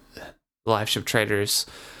the live ship traders.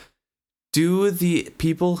 Do the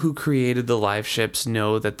people who created the live ships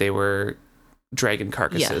know that they were dragon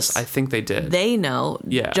carcasses? Yes. I think they did. They know.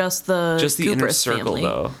 Yeah. Just the inner Kupris circle, family.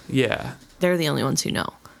 though. Yeah. They're the only ones who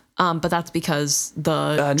know. But that's because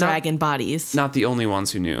the dragon bodies. Not the only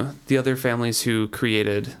ones who knew. The other families who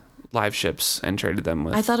created live ships and traded them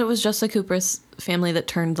with. I thought it was just the Kupris family that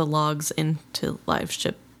turned the logs into live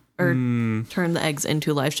ship, or turned the eggs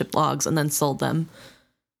into live ship logs and then sold them.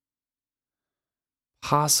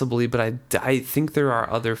 Possibly, but I think there are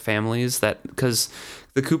other families that, because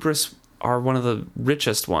the Kupris are one of the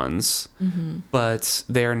richest ones, but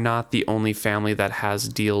they're not the only family that has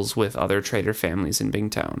deals with other trader families in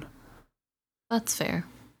Bingtown. That's fair.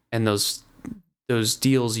 And those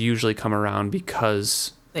deals usually come around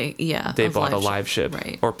because they bought a live ship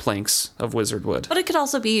right. or planks of wizard wood. But it could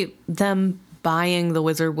also be them buying the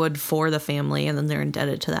wizard wood for the family and then they're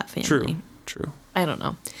indebted to that family. True. I don't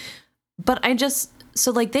know. But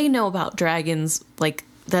so like they know about dragons, like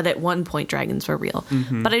that at one point dragons were real.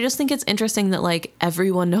 But I just think it's interesting that like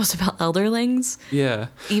everyone knows about Elderlings. Yeah.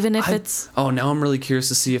 Even if it's... Oh, now I'm really curious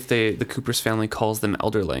to see if the Kupris family calls them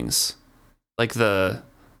Elderlings. Like the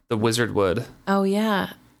wizard wood. Oh,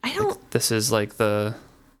 yeah. I don't... Like this is like the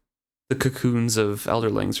cocoons of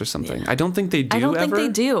Elderlings or something. Yeah. I don't think they do. I don't think they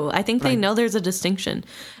do. I think they know there's a distinction.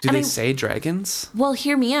 Do they say dragons? Well,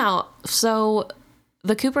 hear me out. So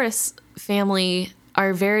the Cooper's family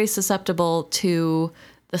are very susceptible to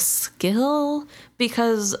the skill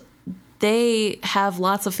because they have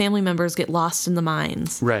lots of family members get lost in the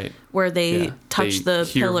mines. Right. Where they touch the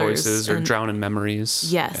hear pillars. Voices or drown in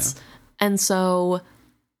memories. Yes. Yeah. And so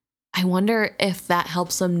I wonder if that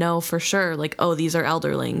helps them know for sure, like, oh, these are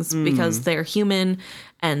elderlings because they're human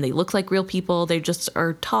and they look like real people. They just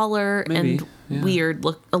are taller and a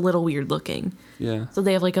little weird looking. Yeah. So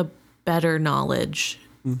they have like a better knowledge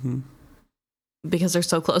because they're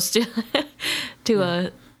so close to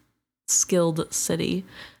a skilled city.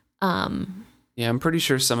 Yeah, I'm pretty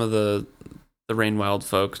sure some of the Rainwild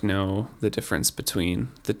folk know the difference between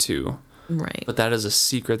the two. Right. But that is a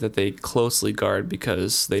secret that they closely guard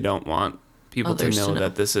because they don't want people to know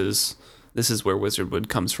that this is where Wizardwood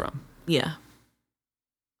comes from. Yeah.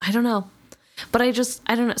 I don't know. But I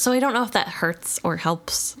don't know. So I don't know if that hurts or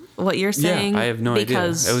helps what you're saying. Yeah, I have no idea.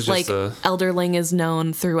 Because it was just Elderling is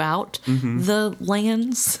known throughout the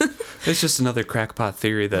lands. It's just another crackpot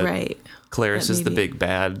theory that Clerys is the big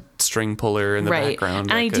bad string puller in the background.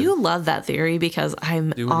 And I do love that theory because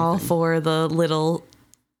I'm all for the little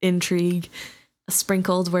intrigue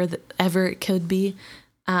sprinkled wherever it could be.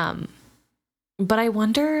 But I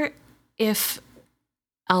wonder if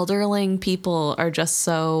Elderling people are just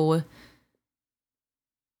so,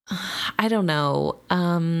 I don't know,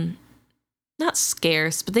 not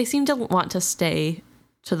scarce, but they seem to want to stay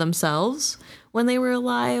to themselves when they were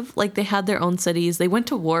alive. Like they had their own cities. They went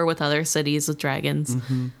to war with other cities with dragons.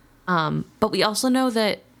 But we also know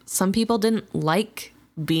that some people didn't like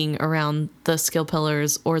being around the skill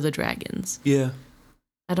pillars or the dragons. Yeah.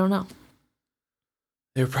 I don't know.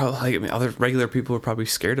 They were probably, other regular people were probably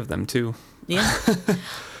scared of them too. Yeah.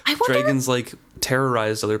 I wonder, dragons like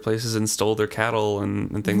terrorized other places and stole their cattle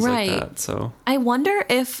and things like that. So I wonder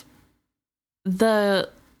if the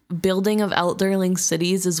building of Elderling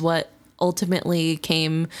cities is what ultimately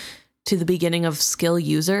came to the beginning of skill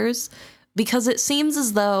users, because it seems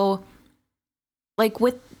as though, like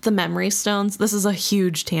with the memory stones, this is a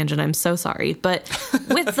huge tangent, I'm so sorry, but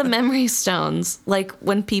with the memory stones, like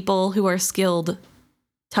when people who are skilled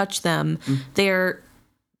touch them, they're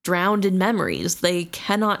drowned in memories. They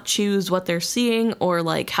cannot choose what they're seeing or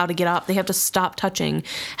like how to get up. They have to stop touching.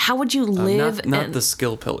 How would you live? Not the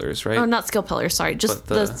skill pillars, right? Oh, not skill pillars. Sorry, just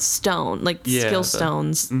the stone, like skill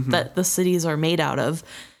stones that the cities are made out of.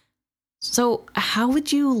 So how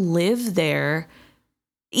would you live there,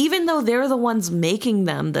 even though they're the ones making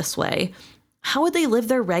them this way? How would they live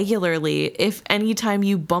there regularly if anytime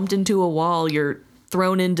you bumped into a wall, you're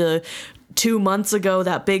thrown into 2 months ago,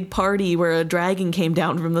 that big party where a dragon came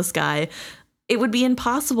down from the sky? It would be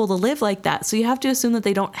impossible to live like that. So you have to assume that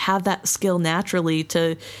they don't have that skill naturally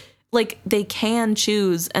to, like, they can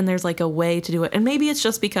choose and there's like a way to do it. And maybe it's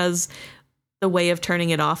just because the way of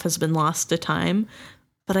turning it off has been lost to time.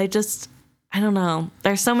 But I don't know.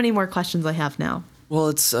 There's so many more questions I have now. Well,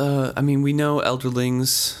 it's, we know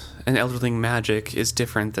Elderlings and Elderling magic is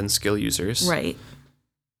different than skill users. Right.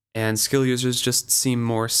 And skill users just seem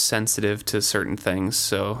more sensitive to certain things.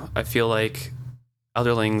 So I feel like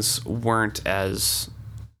Elderlings weren't as,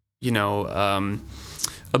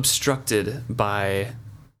 obstructed by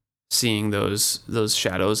seeing those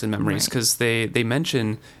shadows and memories, because they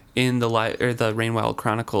mention in the Rainwild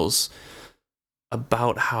Chronicles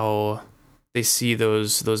about how they see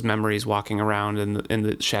those memories walking around in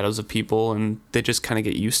the shadows of people, and they just kind of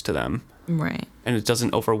get used to them. Right. And it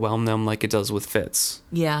doesn't overwhelm them like it does with Fitz.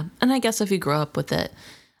 Yeah. And I guess if you grow up with it,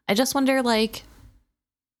 I just wonder, like,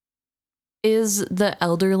 is the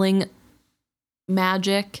Elderling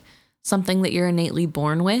magic something that you're innately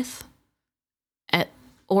born with?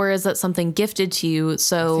 Or is that something gifted to you?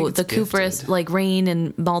 So the Cooper's, like Rain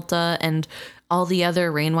and Malta and all the other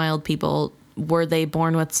Rainwild people, were they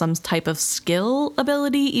born with some type of skill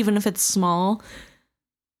ability, even if it's small,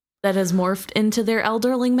 that has morphed into their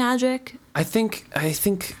Elderling magic? I think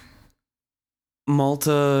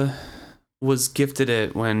Malta was gifted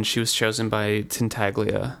it when she was chosen by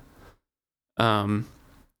Tintaglia.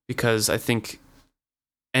 Because I think,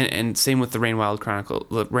 and same with the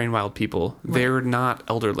Rainwild people, they're not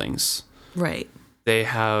Elderlings. Right. They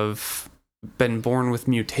have been born with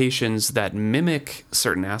mutations that mimic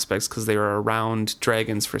certain aspects because they were around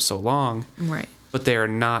dragons for so long. Right. But they are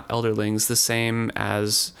not Elderlings, the same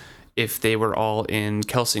as if they were all in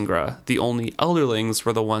Kelsingra. The only Elderlings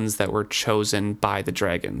were the ones that were chosen by the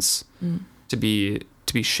dragons to be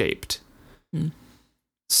shaped.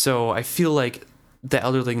 So I feel like the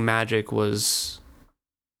Elderling magic was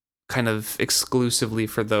kind of exclusively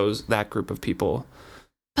for that group of people.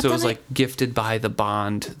 But so it was like gifted by the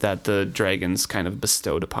bond that the dragons kind of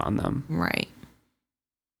bestowed upon them. Right.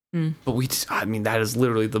 But I mean, that is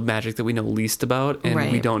literally the magic that we know least about, and we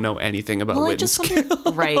Right. don't know anything about Well, I wit and just skill.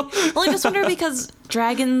 wonder, right. Well, I just wonder because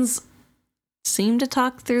dragons seem to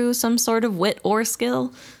talk through some sort of wit or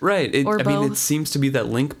skill. Right. Or I mean, it both. seems to be that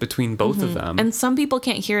link between both of them. And some people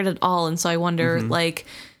can't hear it at all. And so I wonder, like,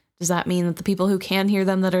 does that mean that the people who can hear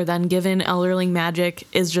them that are then given elderling magic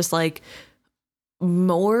is just like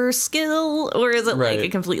more skill? Or is it like a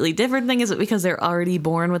Right. completely different thing? Is it because they're already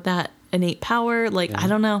born with that innate power? Like, I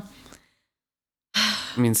don't know.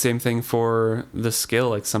 I mean, same thing for the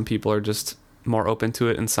skill. Like, some people are just more open to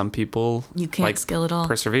it, and some people, You can't like skill at all.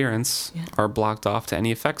 perseverance, are blocked off to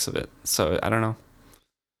any effects of it. So I don't know.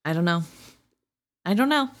 I don't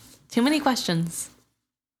know. Too many questions.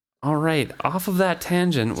 All right, off of that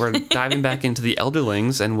tangent, we're diving back into the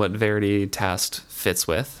Elderlings and what Verity tasked Fitz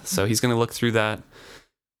with. So he's going to look through that,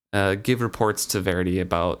 give reports to Verity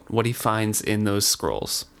about what he finds in those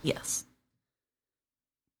scrolls. Yes.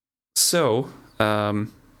 So,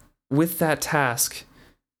 with that task,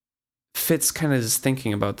 Fitz kind of is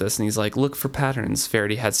thinking about this, and he's like, look for patterns,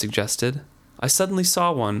 Verity had suggested. I suddenly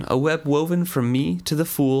saw one, a web woven from me to the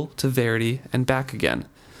Fool to Verity and back again.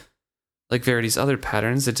 Like Verity's other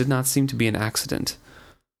patterns, it did not seem to be an accident.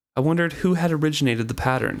 I wondered who had originated the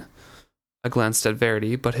pattern. I glanced at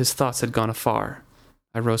Verity, but his thoughts had gone afar.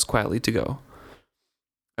 I rose quietly to go.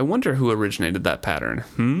 I wonder who originated that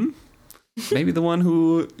pattern. Maybe the one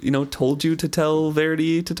who, told you to tell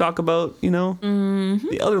Verity to talk about, the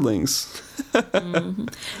Elderlings.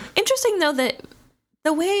 Interesting, though, that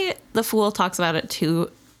the way the Fool talks about it to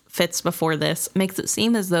Fitz before this makes it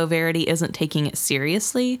seem as though Verity isn't taking it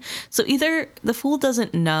seriously. So either the Fool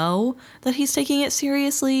doesn't know that he's taking it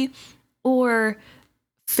seriously, or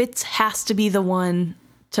Fitz has to be the one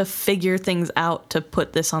to figure things out to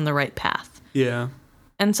put this on the right path. Yeah.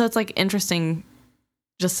 And so it's like interesting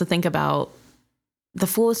just to think about the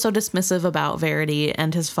Fool is so dismissive about Verity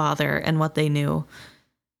and his father and what they knew.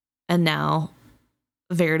 And now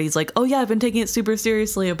Verity's like, oh yeah, I've been taking it super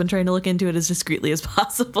seriously. I've been trying to look into it as discreetly as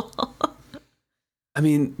possible. I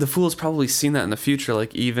mean, the Fool's probably seen that in the future.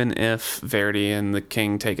 Like, even if Verity and the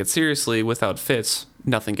King take it seriously, without Fitz,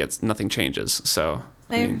 nothing changes. So,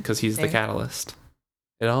 because he's the catalyst.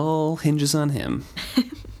 It all hinges on him.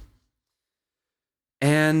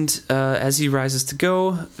 And as he rises to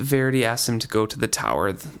go, Verity asks him to go to the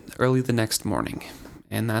tower early the next morning.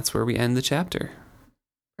 And that's where we end the chapter.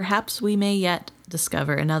 Perhaps we may yet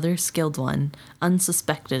discover another skilled one,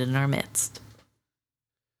 unsuspected in our midst.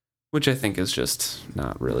 Which I think is just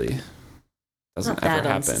not really, doesn't Not ever that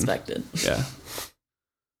happen. unsuspected. Yeah.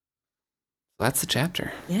 That's the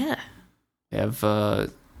chapter. Yeah. We have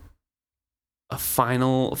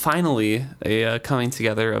finally a coming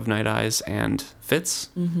together of Night Eyes and Fitz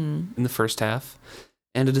in the first half,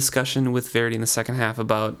 and a discussion with Verity in the second half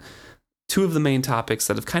about two of the main topics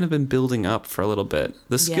that have kind of been building up for a little bit.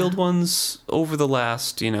 The skilled ones over the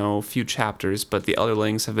last, few chapters, but the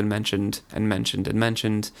Elderlings have been mentioned,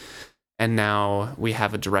 and now we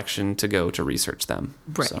have a direction to go to research them.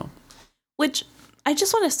 Right. So. Which I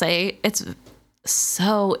just want to say, it's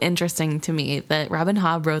so interesting to me that Robin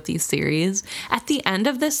Hobb wrote these series. At the end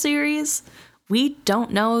of this series, we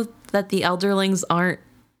don't know that the Elderlings aren't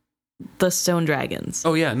the Stone Dragons.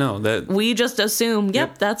 Oh yeah, no, that We just assume,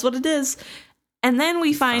 yep, that's what it is. And then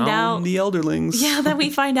we find out the Elderlings. Yeah, then we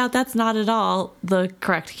find out that's not at all the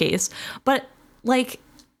correct case. But like,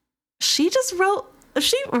 she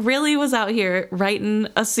really was out here writing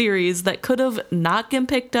a series that could have not been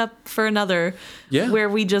picked up for another. Yeah. Where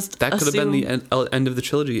we just that could have been the end of the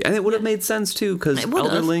trilogy, and it would have made sense too, because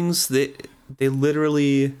Elderlings, they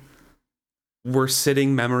literally were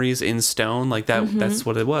sitting memories in stone, like that. That's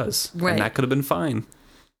what it was, Right. And that could have been fine.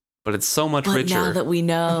 But it's so much richer. Now that we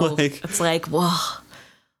know, it's like, whoa.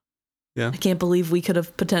 Yeah. I can't believe we could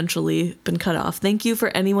have potentially been cut off. Thank you for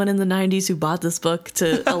anyone in the 90s who bought this book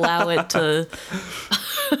to allow it to.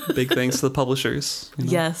 Big thanks to the publishers.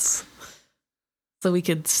 Yes. So we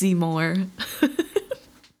could see more.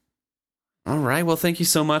 All right. Well, thank you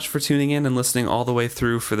so much for tuning in and listening all the way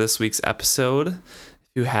through for this week's episode. If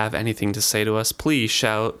you have anything to say to us, please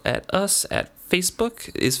shout at us at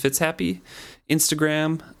Facebook, Is Fitz Happy,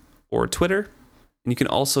 Instagram, or Twitter. And you can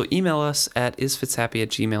also email us at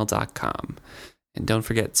isfitzhappy@gmail.com. And don't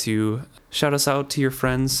forget to shout us out to your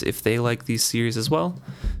friends if they like these series as well.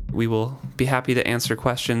 We will be happy to answer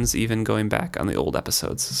questions, even going back on the old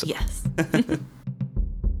episodes. So. Yes.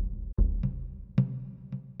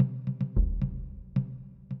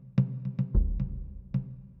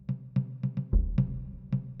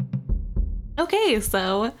 Okay,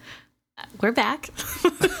 so we're back.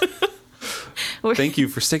 Thank you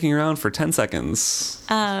for sticking around for 10 seconds.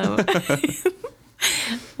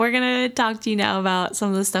 We're going to talk to you now about some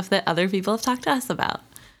of the stuff that other people have talked to us about.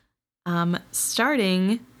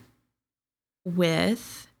 Starting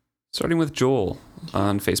with Joel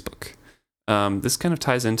on Facebook. This kind of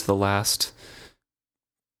ties into the last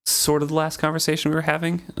conversation we were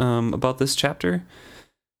having about this chapter.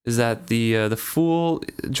 Is that the fool?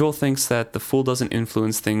 Joel thinks that the fool doesn't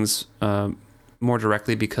influence things more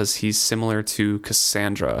directly because he's similar to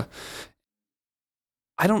Cassandra.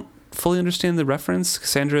 I don't fully understand the reference.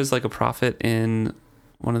 Cassandra is like a prophet in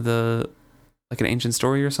one of the, like an ancient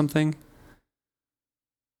story or something.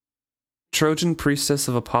 Trojan priestess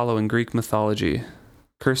of Apollo in Greek mythology,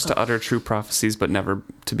 cursed to utter true prophecies but never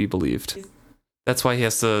to be believed. That's why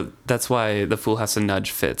the fool has to nudge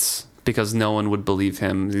Fitz, because no one would believe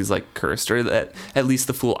him. He's like cursed, or that at least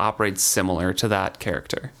the fool operates similar to that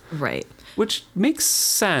character. Right. Which makes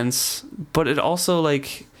sense, but it also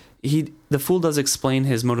the fool does explain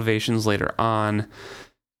his motivations later on.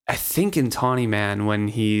 I think in Tawny Man, when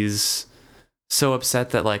he's so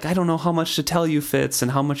upset that I don't know how much to tell you, Fitz,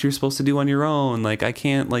 and how much you're supposed to do on your own. I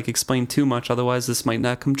can't explain too much, otherwise this might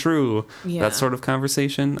not come true. Yeah. That sort of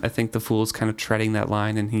conversation. I think the fool's kind of treading that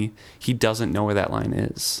line, and he doesn't know where that line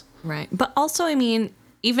is. Right. But also, I mean,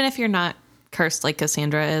 even if you're not cursed like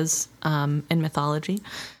Cassandra is in mythology,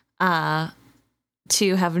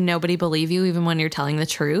 to have nobody believe you even when you're telling the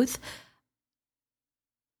truth,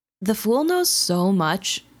 the fool knows so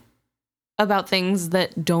much about things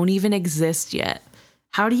that don't even exist yet.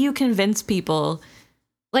 How do you convince people?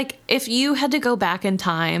 If you had to go back in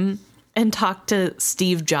time and talk to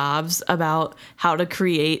Steve Jobs about how to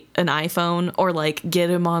create an iPhone, or get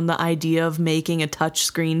him on the idea of making a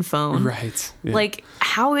touchscreen phone. Right. Yeah.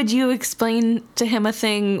 How would you explain to him a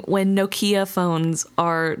thing when Nokia phones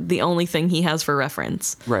are the only thing he has for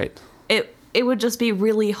reference? Right. It would just be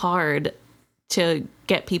really hard to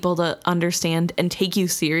get people to understand and take you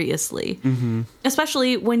seriously. Mm-hmm.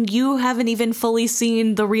 Especially when you haven't even fully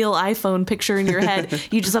seen the real iPhone picture in your head.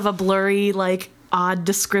 You just have a blurry, odd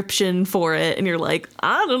description for it, and you're like,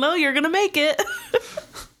 I don't know, you're gonna make it.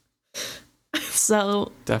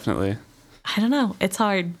 So definitely, I don't know, it's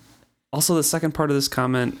hard. Also, the second part of this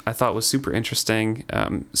comment I thought was super interesting.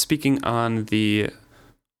 Speaking on the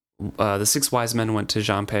 6 wise men went to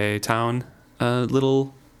Jampe town,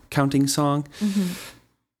 little counting song. Mm-hmm.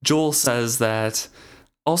 Joel says that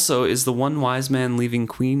also, is the one wise man leaving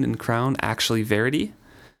queen and crown actually Verity?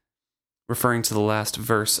 Referring to the last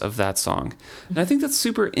verse of that song. And I think that's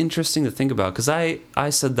super interesting to think about, because I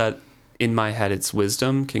said that in my head it's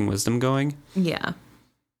Wisdom, King Wisdom going. Yeah.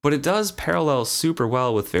 But it does parallel super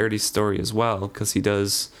well with Verity's story as well, because he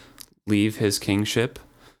does leave his kingship.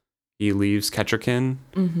 He leaves Kettrikin,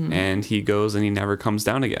 mm-hmm. and he goes and he never comes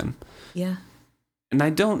down again. Yeah. And I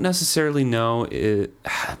don't necessarily know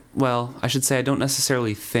I should say I don't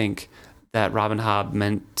necessarily think that Robin Hobb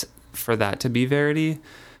meant for that to be Verity,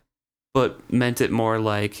 but meant it more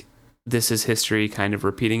like this is history kind of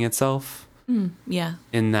repeating itself. Yeah.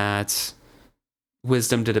 In that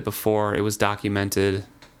Wisdom did it before, it was documented,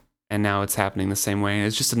 and now it's happening the same way. And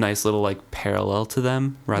it's just a nice little parallel to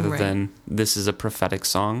them, rather than this is a prophetic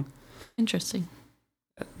song. Interesting.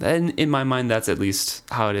 And in my mind, that's at least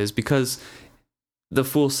how it is, because the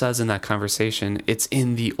fool says in that conversation, it's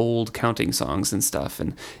in the old counting songs and stuff.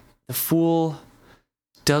 And the fool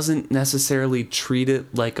doesn't necessarily treat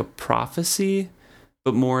it like a prophecy,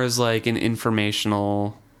 but more as an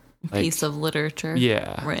informational piece of literature.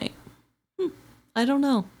 Yeah. Right. I don't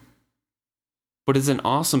know. But it's an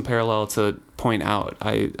awesome parallel to point out.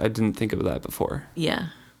 I didn't think of that before. Yeah.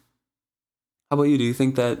 How about you? Do you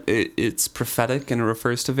think that it's prophetic and it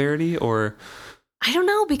refers to Verity, or? I don't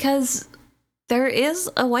know, because there is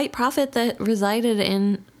a white prophet that resided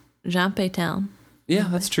in Jampe town. Yeah,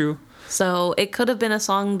 that's true. So it could have been a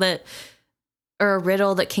song or a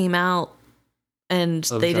riddle that came out, and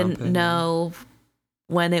they didn't know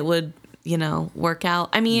when it would, work out.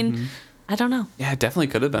 I mean, mm-hmm. I don't know. Yeah, it definitely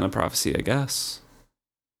could have been a prophecy, I guess.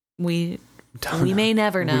 We may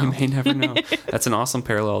never know. We may never know. That's an awesome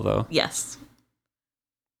parallel, though. Yes.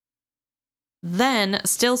 Then,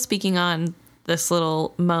 still speaking on this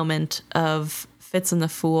little moment of Fitz and the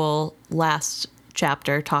Fool last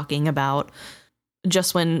chapter, talking about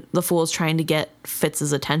just when the Fool's trying to get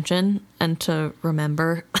Fitz's attention and to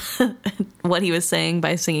remember what he was saying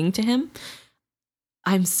by singing to him.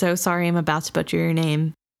 I'm so sorry, I'm about to butcher your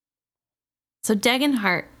name. So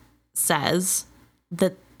Degenhart says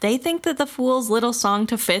that they think that the Fool's little song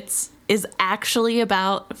to Fitz is actually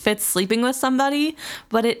about Fitz sleeping with somebody,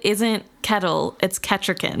 but it isn't Kettle, it's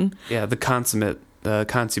Kettrikin. Yeah, the consummate the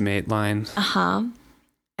consummate line.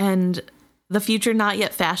 And the future not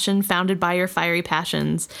yet fashioned, founded by your fiery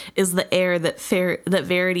passions, is the air that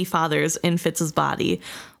Verity fathers in Fitz's body,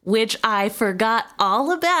 which I forgot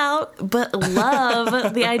all about, but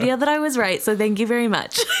love the idea that I was right. So thank you very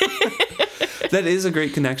much. That is a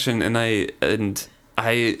great connection, and I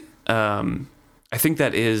think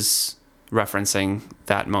that is referencing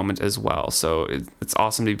that moment as well. So it's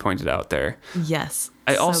awesome to be pointed out there. Yes.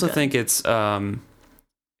 I also think it's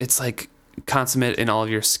like consummate in all of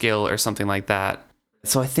your skill or something like that.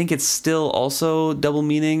 So I think it's still also double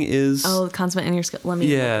meaning is consummate in your skill. Let me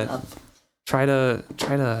look it up. Try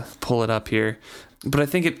to pull it up here. But I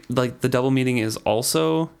think it like the double meaning is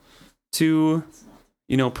also to,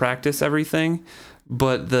 practice everything.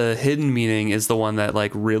 But the hidden meaning is the one that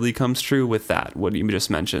like really comes true with that. What you just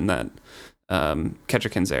mentioned, that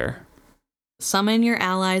Kettrick's heir. Summon your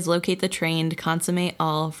allies, locate the trained, consummate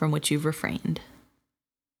all from which you've refrained.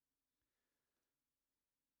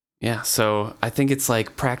 Yeah, so I think it's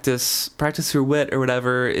like practice your wit or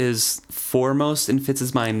whatever is foremost in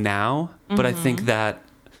Fitz's mind now, but I think that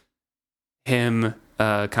him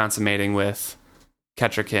consummating with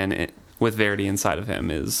Kettrick with Verity inside of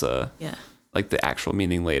him is like the actual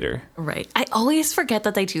meaning later. Right. I always forget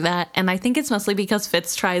that they do that, and I think it's mostly because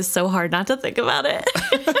Fitz tries so hard not to think about it.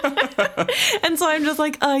 And so I'm just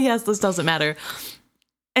like, oh yes, this doesn't matter.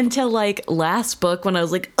 Until like last book when I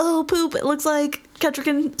was like, oh poop, it looks like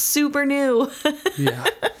Kettrick super new.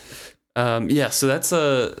 So that's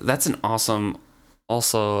an awesome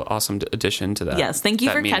addition to that. Yes, thank you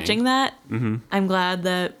for meaning. catching that. Mm-hmm. I'm glad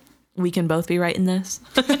that we can both be right in this.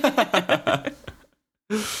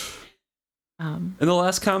 And the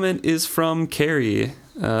last comment is from Carrie,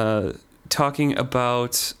 talking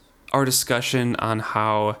about our discussion on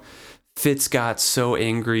how Fitz got so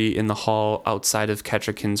angry in the hall outside of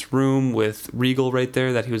Kettrick's room with Regal right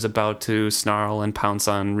there that he was about to snarl and pounce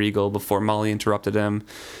on Regal before Molly interrupted him,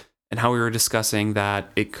 and how we were discussing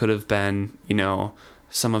that it could have been,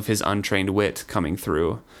 some of his untrained wit coming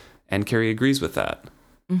through, and Carrie agrees with that.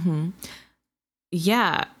 Mm-hmm.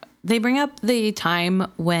 Yeah, they bring up the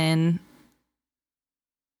time when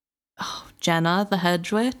Jenna, the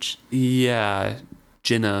hedge witch. Yeah,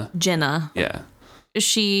 Jenna. Yeah.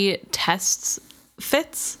 She tests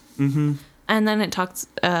Fitz, and then they talk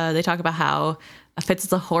about how Fitz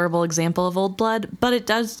is a horrible example of old blood, but it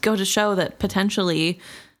does go to show that potentially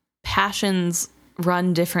passions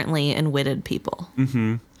run differently in witted people.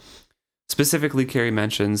 Mm-hmm. Specifically, Carrie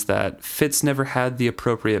mentions that Fitz never had the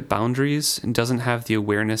appropriate boundaries and doesn't have the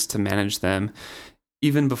awareness to manage them,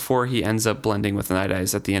 even before he ends up blending with Night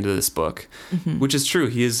Eyes at the end of this book, which is true.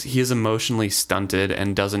 He is emotionally stunted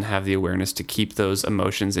and doesn't have the awareness to keep those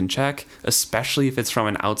emotions in check, especially if it's from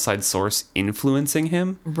an outside source influencing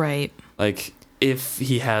him. Right. Like if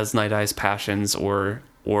he has Night Eyes passions or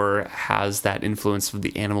has that influence of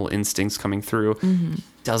the animal instincts coming through,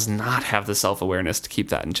 does not have the self-awareness to keep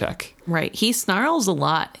that in check. Right. He snarls a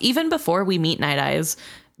lot. Even before we meet Night Eyes,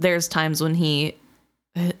 there's times when his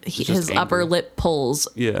angry. upper lip pulls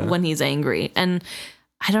when he's angry. And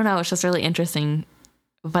I don't know, it's just really interesting.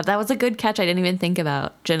 But that was a good catch. I didn't even think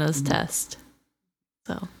about Jenna's test.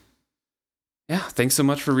 So yeah, thanks so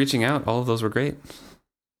much for reaching out. All of those were great.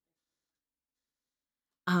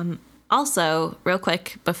 Also, real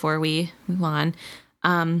quick before we move on,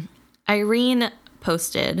 Irene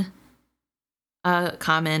posted a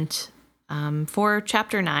comment for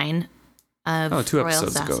chapter 9 of 2 Royal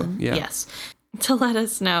episodes Assassin. ago. Yeah. Yes. To let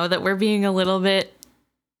us know that we're being a little bit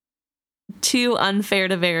too unfair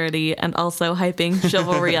to Verity and also hyping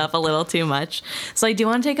chivalry up a little too much. So I do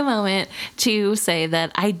want to take a moment to say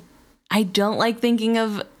that I don't like thinking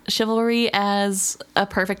of chivalry as a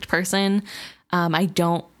perfect person. I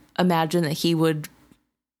don't imagine that he would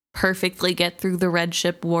perfectly get through the Red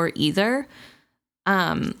Ship War either.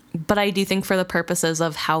 But I do think for the purposes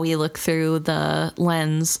of how we look through the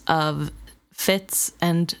lens of Fitz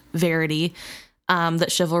and Verity,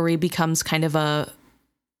 that chivalry becomes kind of a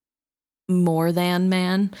more than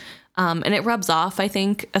man. And it rubs off, I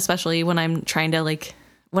think, especially when I'm trying to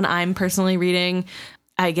when I'm personally reading,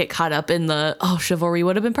 I get caught up in chivalry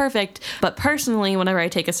would have been perfect. But personally, whenever I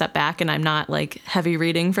take a step back and I'm not heavy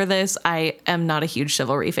reading for this, I am not a huge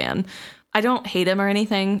chivalry fan. I don't hate him or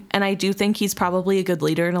anything. And I do think he's probably a good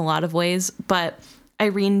leader in a lot of ways. But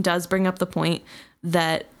Irene does bring up the point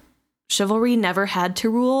that chivalry never had to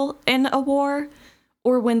rule in a war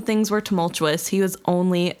or when things were tumultuous. He was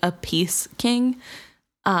only a peace king,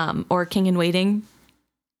 or king in waiting.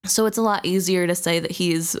 So it's a lot easier to say that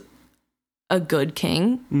he's a good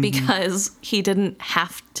king because he didn't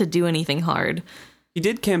have to do anything hard He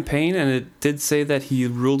did campaign, and it did say that he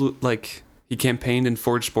ruled, like, he campaigned and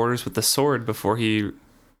forged borders with the sword before he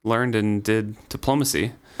learned and did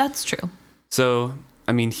diplomacy. That's true. So,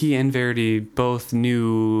 I mean, he and Verity both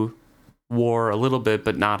knew war a little bit,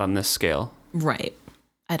 but not on this scale. Right.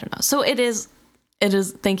 I don't know. So it is,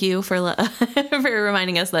 thank you for for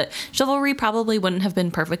reminding us that chivalry probably wouldn't have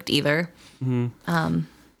been perfect either. Mm-hmm.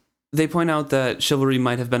 They point out that chivalry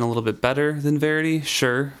might have been a little bit better than Verity,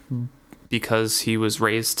 sure, because he was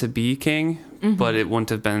raised to be king, but it wouldn't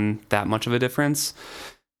have been that much of a difference.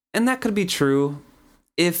 And that could be true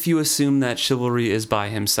if you assume that chivalry is by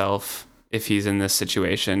himself, if he's in this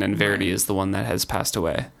situation, and Verity is the one that has passed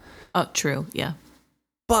away. Oh, true, yeah.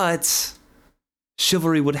 But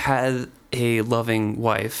chivalry would have a loving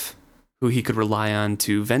wife who he could rely on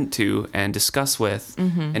to vent to and discuss with,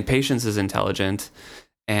 and Patience is intelligent,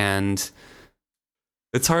 and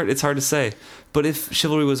it's hard to say. But if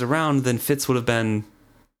chivalry was around, then Fitz would have been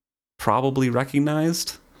probably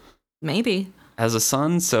recognized. Maybe. As a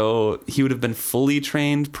son, so he would have been fully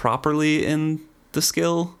trained properly in the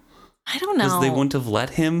skill. I don't know. Because they wouldn't have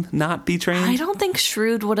let him not be trained? I don't think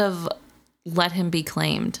Shrewd would have let him be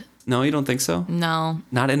claimed. No, you don't think so? No.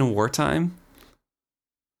 Not in a wartime?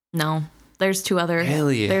 No. There's two other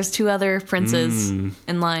Really? There's two other princes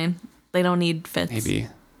in line. They don't need Fitz. Maybe.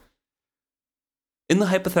 In the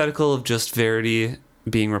hypothetical of just Verity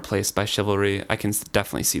being replaced by chivalry, I can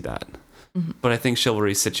definitely see that. But I think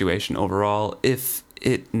chivalry's situation overall, if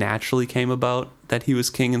it naturally came about that he was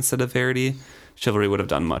king instead of Verity, chivalry would have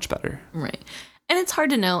done much better. Right. And it's hard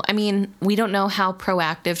to know. I mean, we don't know how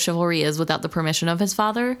proactive chivalry is without the permission of his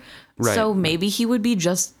father. Right. So maybe he would be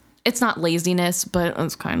just, it's not laziness, but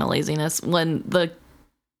it's kind of laziness when the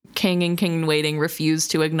king and king in waiting refuse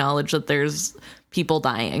to acknowledge that there's people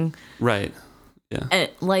dying. Right. Yeah.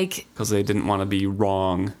 Because they didn't want to be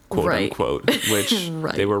wrong, quote unquote, which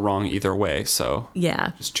they were wrong either way. So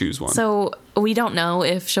yeah, just choose one. So we don't know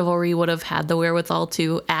if chivalry would have had the wherewithal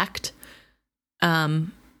to act.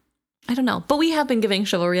 I don't know, but we have been giving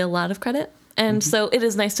chivalry a lot of credit, and so it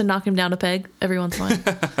is nice to knock him down a peg every once in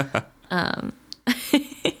a while.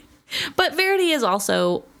 But Verity is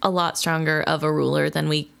also a lot stronger of a ruler than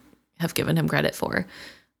we have given him credit for.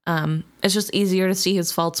 It's just easier to see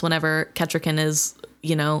his faults whenever Kettricken is,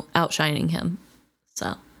 outshining him.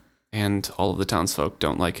 So. And all of the townsfolk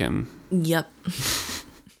don't like him. Yep.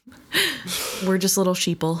 We're just little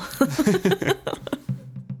sheeple.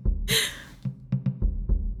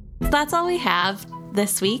 That's all we have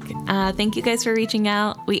this week. Thank you guys for reaching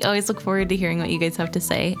out. We always look forward to hearing what you guys have to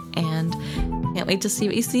say, and can't wait to see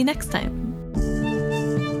what you see next time.